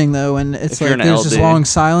annoying though, and it's If you're an there's just LD. long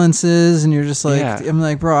silences, and you're just Yeah. I'm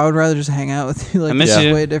like, bro, I would rather just hang out with you. I miss this is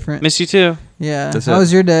you. way different. Miss you too. Yeah. That's How it.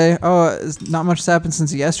 was your day? Oh, not much has happened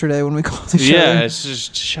since yesterday when we called each Yeah, other. it's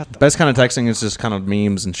just shut the. Best kind of texting is just kind of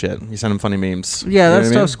memes and shit. You send them funny memes. Yeah, You know that what I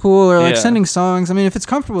mean? stuff's cool. Or Yeah. sending songs. I mean, if it's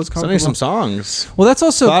comfortable, it's comfortable. Sending some songs. Well, that's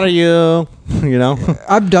also Thought of you. You know.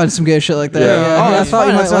 I've done some gay shit like that. Yeah. Yeah, Oh, I that's thought you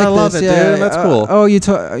fine. might That's- like I love this. it, Yeah, dude. That's cool.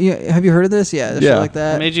 Have you heard of this? Yeah, shit Yeah. like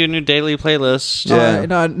that. Made you a new daily playlist.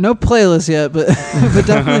 Yeah. No playlist yet, but but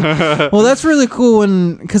definitely. Well, that's really cool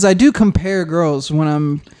because I do compare girls when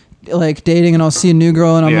I'm dating, and I'll see a new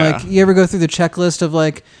girl, and I'm Yeah. like, you ever go through the checklist of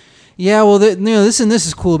yeah, well, this and this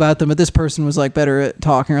is cool about them, but this person was better at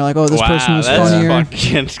talking, or oh, this wow, person was that's funnier.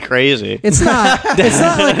 fucking crazy. It's not. It's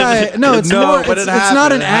not like it's No, more. but It's it not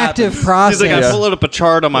happens, an it active happens. process. He's like, I pull up a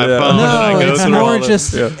chart on my Yeah. phone. and I No, go it's through all more this.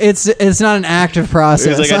 just Yeah. it's not an active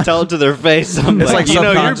process. He's like, I tell it to their face. I'm It's like, like you're,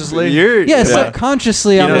 subconsciously. you're yeah, yeah.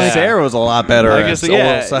 subconsciously, I'm like, Sarah was a lot better. I at guess, oral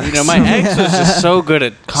yeah, sex. my ex was just so good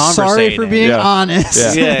at conversating. sorry for being Yeah.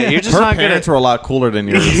 honest. Yeah. Yeah, you're just Her not good parents at. were a lot cooler than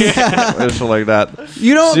yours. Shit like that.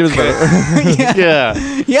 You don't. She was better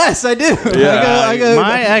Yeah. Yes, I do. Yeah. I go,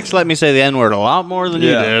 My ex let me say the N-word a lot more than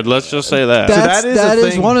you did. Let's just say that. That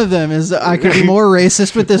is one of them. Is I could be more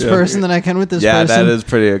racist with this person than I can with this person. Yeah, that is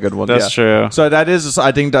pretty a good one. That's true. So that is,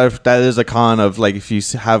 I think that is a con of like if you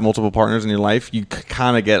have multiple partners in your life, you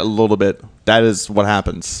kind of get a little bit. That is what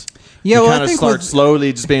happens. Yeah, you well, kind I of think start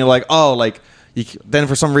slowly just being like, oh, like. Then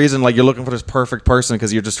for some reason, like you're looking for this perfect person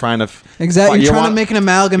because you're just trying to exactly. You're trying to make an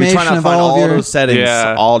amalgamation you're trying to of find all of your those settings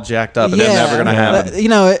all jacked up, and they're never gonna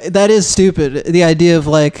happen. That is stupid. The idea of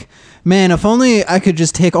like, man, if only I could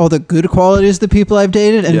just take all the good qualities of the people I've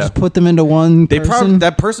dated and just put them into one person.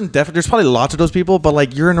 That person definitely. There's probably lots of those people, but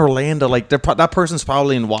like you're in Orlando, like that person's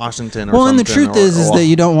probably in Washington. Or well, something, and the truth is that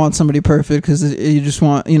you don't want somebody perfect because you just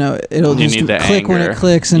want it'll just click anger. when it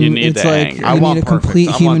clicks, and it's like you need a complete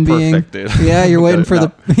human being. Dude. Yeah, you're waiting for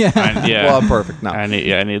the Well, I'm perfect. No, I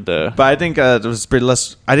need the. But I think it was pretty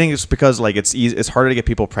less. I think it's because like it's easy. It's harder to get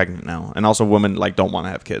people pregnant now, and also women like don't want to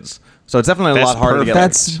have kids. So it's definitely a lot harder to get.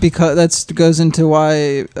 That's because that goes into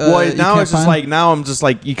why. Well, now it's just like I'm just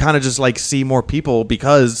like you kind of just like see more people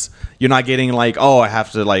because you're not getting like I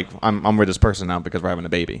have to like I'm with this person now because we're having a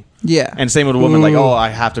baby. Yeah, and same with a woman like I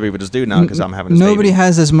have to be with this dude now because I'm having. Nobody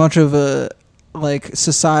has as much of a like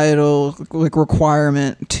societal like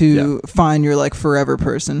requirement to find your like forever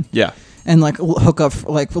person. Yeah. And like hook up,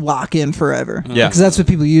 like lock in forever. Yeah, because that's what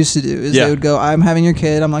people used to do. Is they would go, "I'm having your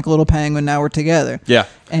kid. I'm like a little penguin. Now we're together." Yeah,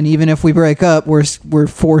 and even if we break up, we're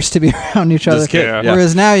forced to be around each other.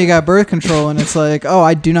 Whereas now you got birth control, and it's like, oh,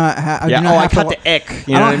 I do not have. I cut the ick.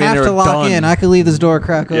 You know I don't have to lock in. I could leave this door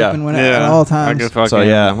crack open at all times. So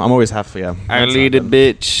I'm always half. Yeah, I lead a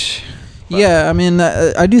bitch. But. Yeah, I mean,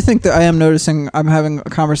 I do think that I am noticing. I'm having a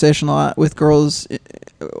conversation a lot with girls.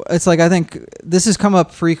 It's like I think this has come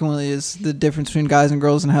up frequently is the difference between guys and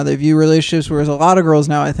girls and how they view relationships. Whereas a lot of girls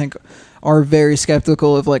now, I think, are very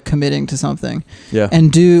skeptical of like committing to something. Yeah,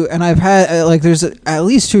 and I've had like there's at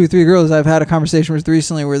least 2 or 3 girls I've had a conversation with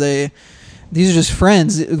recently where these are just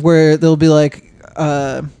friends where they'll be like.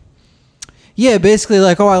 Yeah, basically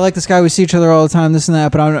like, oh, I like this guy. We see each other all the time, this and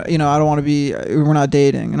that. But I don't want to be. We're not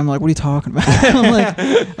dating. And I'm like, what are you talking about? I'm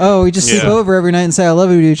like, oh, we just sleep over every night and say I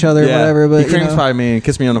love you to each other, or whatever. But he cranks by me and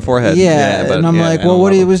kiss me on the forehead. Yeah, and I'm like, well,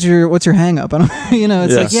 what's your hang up?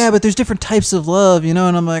 It's like, yeah, but there's different types of love, and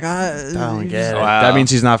I'm like, I don't get it. Wow. That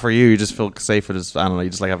means he's not for you. You just feel safe with his. I don't know. You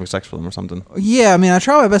just like having sex with him or something. Yeah, I mean, I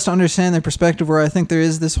try my best to understand their perspective. Where I think there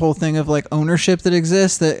is this whole thing of like ownership that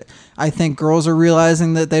exists that I think girls are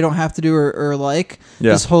realizing that they don't have to do or like.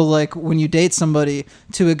 Yeah. This whole like when you date somebody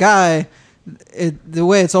to a guy, the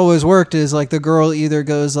way it's always worked is like the girl either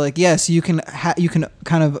goes like, yes, you can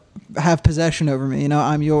kind of have possession over me,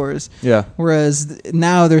 I'm yours. Yeah. Whereas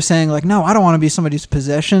now they're saying like, no, I don't want to be somebody's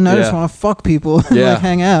possession. I just want to fuck people and like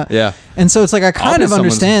hang out. Yeah. And so it's like I kind of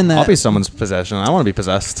understand that. I'll be someone's possession. I want to be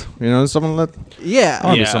possessed. Someone that. Yeah. I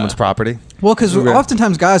want to be someone's property. Well, because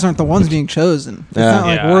oftentimes guys aren't the ones being chosen. It's not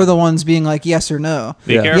like we're the ones being like yes or no.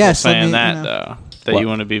 Be careful saying that though. That you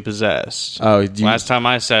want to be possessed. Oh, last time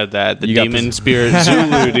I said that, the demon spirit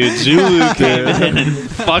Zulu, dude. Zulu came in and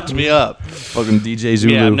fucked me up. Fucking DJ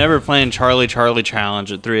Zulu. Yeah, I'm never playing Charlie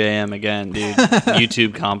Challenge at 3 a.m. again, dude.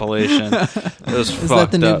 YouTube compilation. It was Is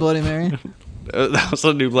that the new Bloody Mary? That was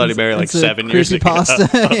a new Bloody Mary like 7 years ago. Pasta.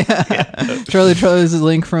 Yeah. Charlie is a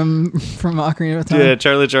link from Ocarina of Time. Yeah,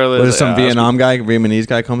 Charlie. There's some Vietnamese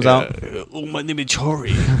guy comes out. Oh, my name is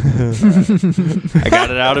Chori. I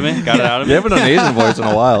got it out of me. You haven't done an Asian voice in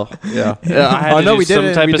a while. Yeah. I had to do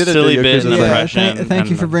some type of silly bit impression. Thank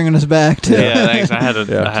you for bringing us back to. Yeah, thanks. I had to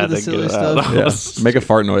get it out. Yeah. Make a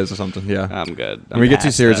fart noise or something. Yeah. I'm good. When we get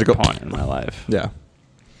too serious, to go point in my life. Yeah.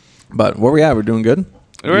 But where we at? We're doing good.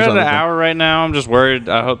 We're at an hour right now. I'm just worried.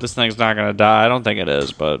 I hope this thing's not going to die. I don't think it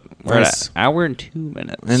is, but we're at an hour and 2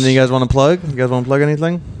 minutes. Anything you guys want to plug? You guys want to plug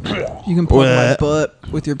anything? You can plug my butt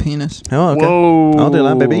with your penis. Oh, okay. Whoa. I'll do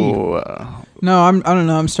that, baby. No, I don't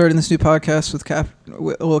know. I'm starting this new podcast with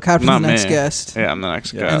Captain's the next guest. Yeah, I'm the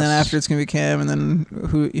next guest. And then after it's going to be Cam, and then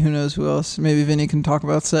who knows who else. Maybe Vinny can talk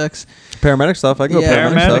about sex. Paramedic stuff. I can go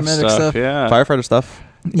paramedic stuff. Yeah. Firefighter stuff.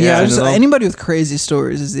 Yeah, anybody with crazy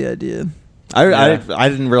stories is the idea. I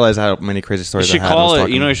didn't realize how many crazy stories you should call it.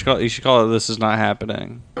 You should call it. This is not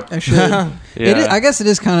happening. I should. I guess it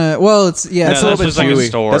is kind of. Well, it's that's a little bit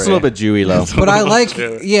Jewy. Like that's a little bit Jewy, though. But I like.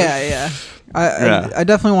 Yeah. I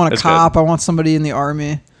definitely want a cop. Good. I want somebody in the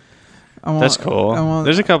army. That's cool.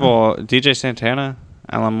 There's a couple. DJ Santana,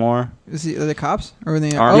 Alan Moore. Are they cops or in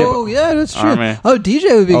the army? Oh yeah, that's true. Army. Oh,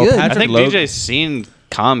 DJ would be good. I think DJ's seen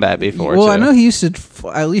combat before. Well, I know he used to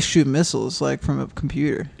at least shoot missiles like from a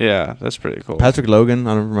computer. Yeah, that's pretty cool. Patrick Logan,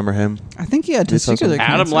 I don't remember him. I think he had testicular cancer.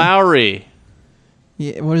 Adam Lowry.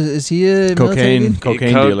 Yeah, what is he a military Cocaine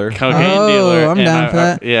dude? dealer. Cocaine dealer. I'm and down for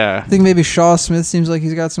that. Yeah. I think maybe Shaw Smith seems like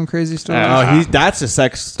he's got some crazy stories. Oh, that's a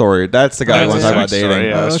sex story. That's the guy I That's want to a talk about sex story, dating.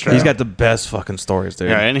 yeah, that's He's true. got the best fucking stories, dude.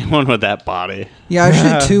 Yeah, anyone with that body. Yeah, I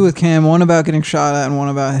should 2 with Cam. One about getting shot at, and one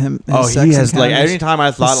about him. His Oh, sex he has like encounters. anytime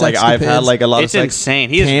I thought His like I've had sexcapades. like a lot It's of sex. insane.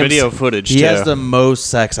 He has Cam's- video footage, He too. has the most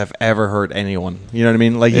sex I've ever heard anyone. You know what I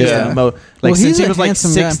mean? Like he's Yeah. the most. Well, Like since he's he a was like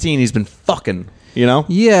handsome guy. 16, he's been fucking. You know?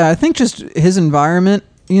 Yeah, I think just his environment.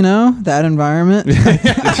 You know that environment. I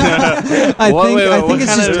think what it's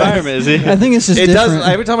kind just of environment is he? I think it's just It different. does.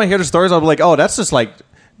 Every time I hear the stories, I'm like, oh, that's just like,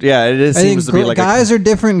 yeah, it is. I Seems think to be like guys are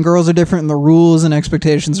different and girls are different, and the rules and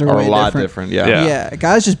expectations are are way a lot different. different. Yeah. Yeah. Yeah,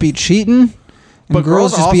 guys just be cheating, and But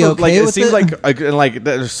girls just be also, okay like, with it seems it. like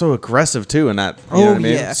they're so aggressive too in that. You Oh know what I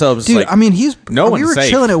mean? yeah, So it's dude. like, I mean, he's no we one's were safe.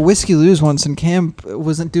 chilling at Whiskey Lou's once, and Cam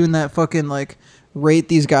wasn't doing that fucking like rate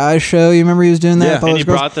these guys show. You remember he was doing that? Yeah. with all And those he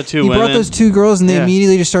girls? brought the two He brought women. those 2 girls, and they Yeah.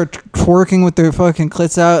 immediately just start twerking with their fucking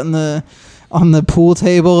clits out in the on the pool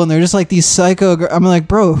table, and they're just like these psycho. I'm like,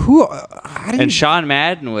 bro, how do you? And Sean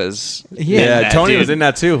Madden was. yeah, that Tony dude. was in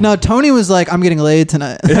that too. No, Tony was like, I'm getting laid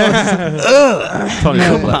tonight. Tony. No,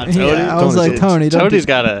 Come on, Tony. yeah, I was like, Tony, don't Tony's do-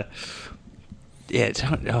 got a. Yeah,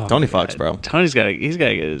 Tony Fox, bro. Tony's got. He's got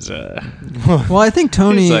to get his. Well, I think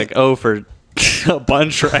Tony. He's like for a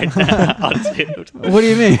bunch right now, dude. What do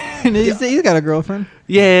you mean? he's got a girlfriend.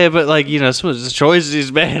 Yeah, but like some of the choices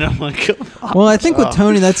he's made, I'm like, come on. Well, I think with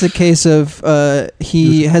Tony, that's a case of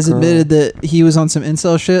he has admitted that he was on some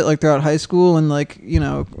incel shit like throughout high school and like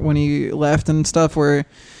when he left and stuff where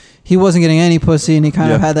he wasn't getting any pussy and he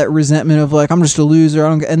kind of Yeah. had that resentment of like I'm just a loser. I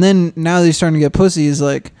don't. And then now that he's starting to get pussy, he's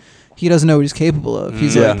like he doesn't know what he's capable of.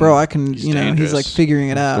 He's Yeah. like, bro, I can. He's He's dangerous. like figuring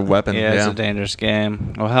it The out. weapon. Yeah, it's a dangerous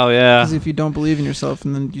game. Well, hell yeah. Because if you don't believe in yourself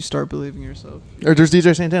and then you start believing in yourself. Or there's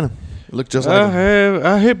DJ Santana. Look just like him.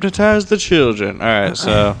 I hypnotize the children. All right,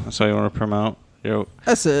 so you want to promote?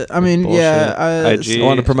 That's it. I mean, Bullshit. yeah. IG. I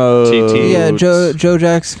want to promote. TT. Yeah, Joe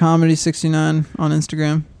Jaques Comedy 69 on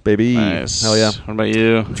Instagram. Baby. Nice. Hell yeah. What about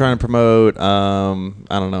you? I'm trying to promote. I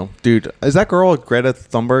don't know, dude. Is that girl Greta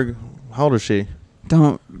Thunberg? How old is she?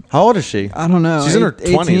 How old is she? I don't know. She's in her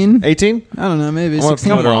 18? 20s. 18? I don't know. Maybe I want to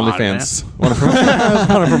 16. promote her Come on, OnlyFans.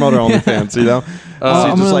 I want to promote her OnlyFans. You know. I'm She's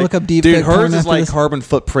gonna just look up deep dude. fake porn Hers is after like this. carbon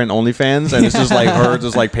footprint OnlyFans, and it's just like her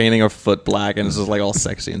just like painting her foot black, and it's just like all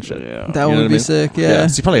sexy and shit. Yeah. That You know would what I be mean? sick. Yeah.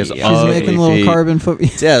 She probably has She's She's ugly making little feet. carbon foot.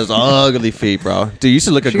 Yeah, those ugly feet, bro. Dude, you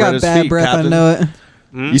should look at She got Greta's bad feet. breath. Captain. I know it.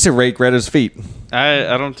 You should rate Greta's feet.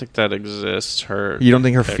 I don't think that exists. You don't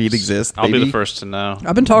think her feet exist, I'll be baby? the first to know.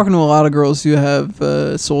 I've been talking to a lot of girls who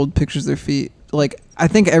have sold pictures of their feet. Like I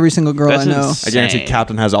think every single girl That's I know. insane. I guarantee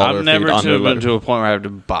Captain has all I've her never feet on been the to a point where I have to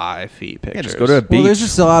buy feet pictures. Yeah, just go to a beach. Well, there's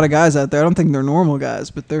just a lot of guys out there. I don't think they're normal guys,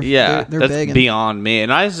 but they're Yeah, they're that's begging. beyond me,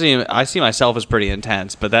 and I see myself as pretty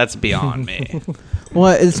intense, but that's beyond me.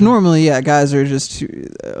 Well, it's normally guys are just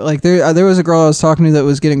like there was a girl I was talking to that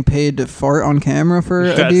was getting paid to fart on camera for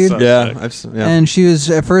a That's dude. so- Yeah, And she was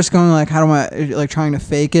at first going like, "How do I like trying to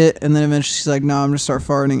fake it?" And then eventually she's like, "No, I'm just start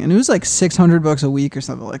farting." And it was like $600 a week or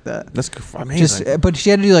something like that. that's amazing. Just, but she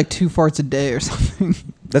had to do like 2 farts a day or something.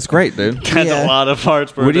 That's great, dude. That's Yeah. a lot of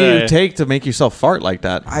farts per What do day. you take to make yourself fart like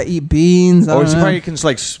that? I eat beans. I Or don't she know. probably can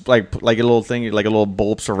just like a little thing, like a little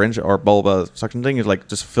bulb syringe or bulb suction thing, is like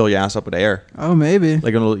just fill your ass up with air. Oh, maybe.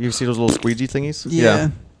 Like a little, you see those little squeegee thingies?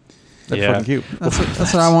 Yeah. That's Yeah. fucking cute.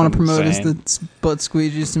 That's what I want to promote is insane. the butt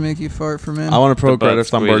squeegees to make you fart for men. I want to promote The butt Greta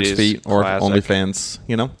Thunberg's squeegees, feet or classic. OnlyFans.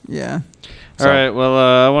 You know. Yeah. All right. Well,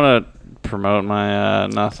 I want to promote my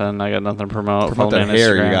nothing. I got nothing to promote. Promote Follow that me on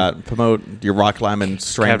hair you Instagram. got. Promote your rock climbing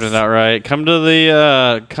strength. Captain Outright. Come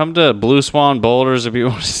to Blue Swan Boulders if you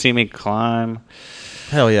want to see me climb.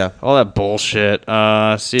 Hell yeah. All that bullshit. See you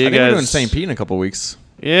I think guys. we're doing St. Pete in a couple weeks.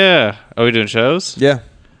 Yeah. Are we doing shows? Yeah.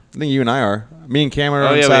 I think you and I are. Me and Cam are Oh,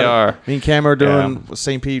 on yeah, we Saturday. are. Me and Cam are doing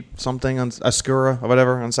St. Pete something on Ascura or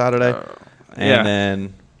whatever on Saturday. And yeah.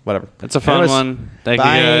 then whatever. It's a fun Anyways, one. Thank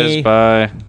bye. you guys. Bye.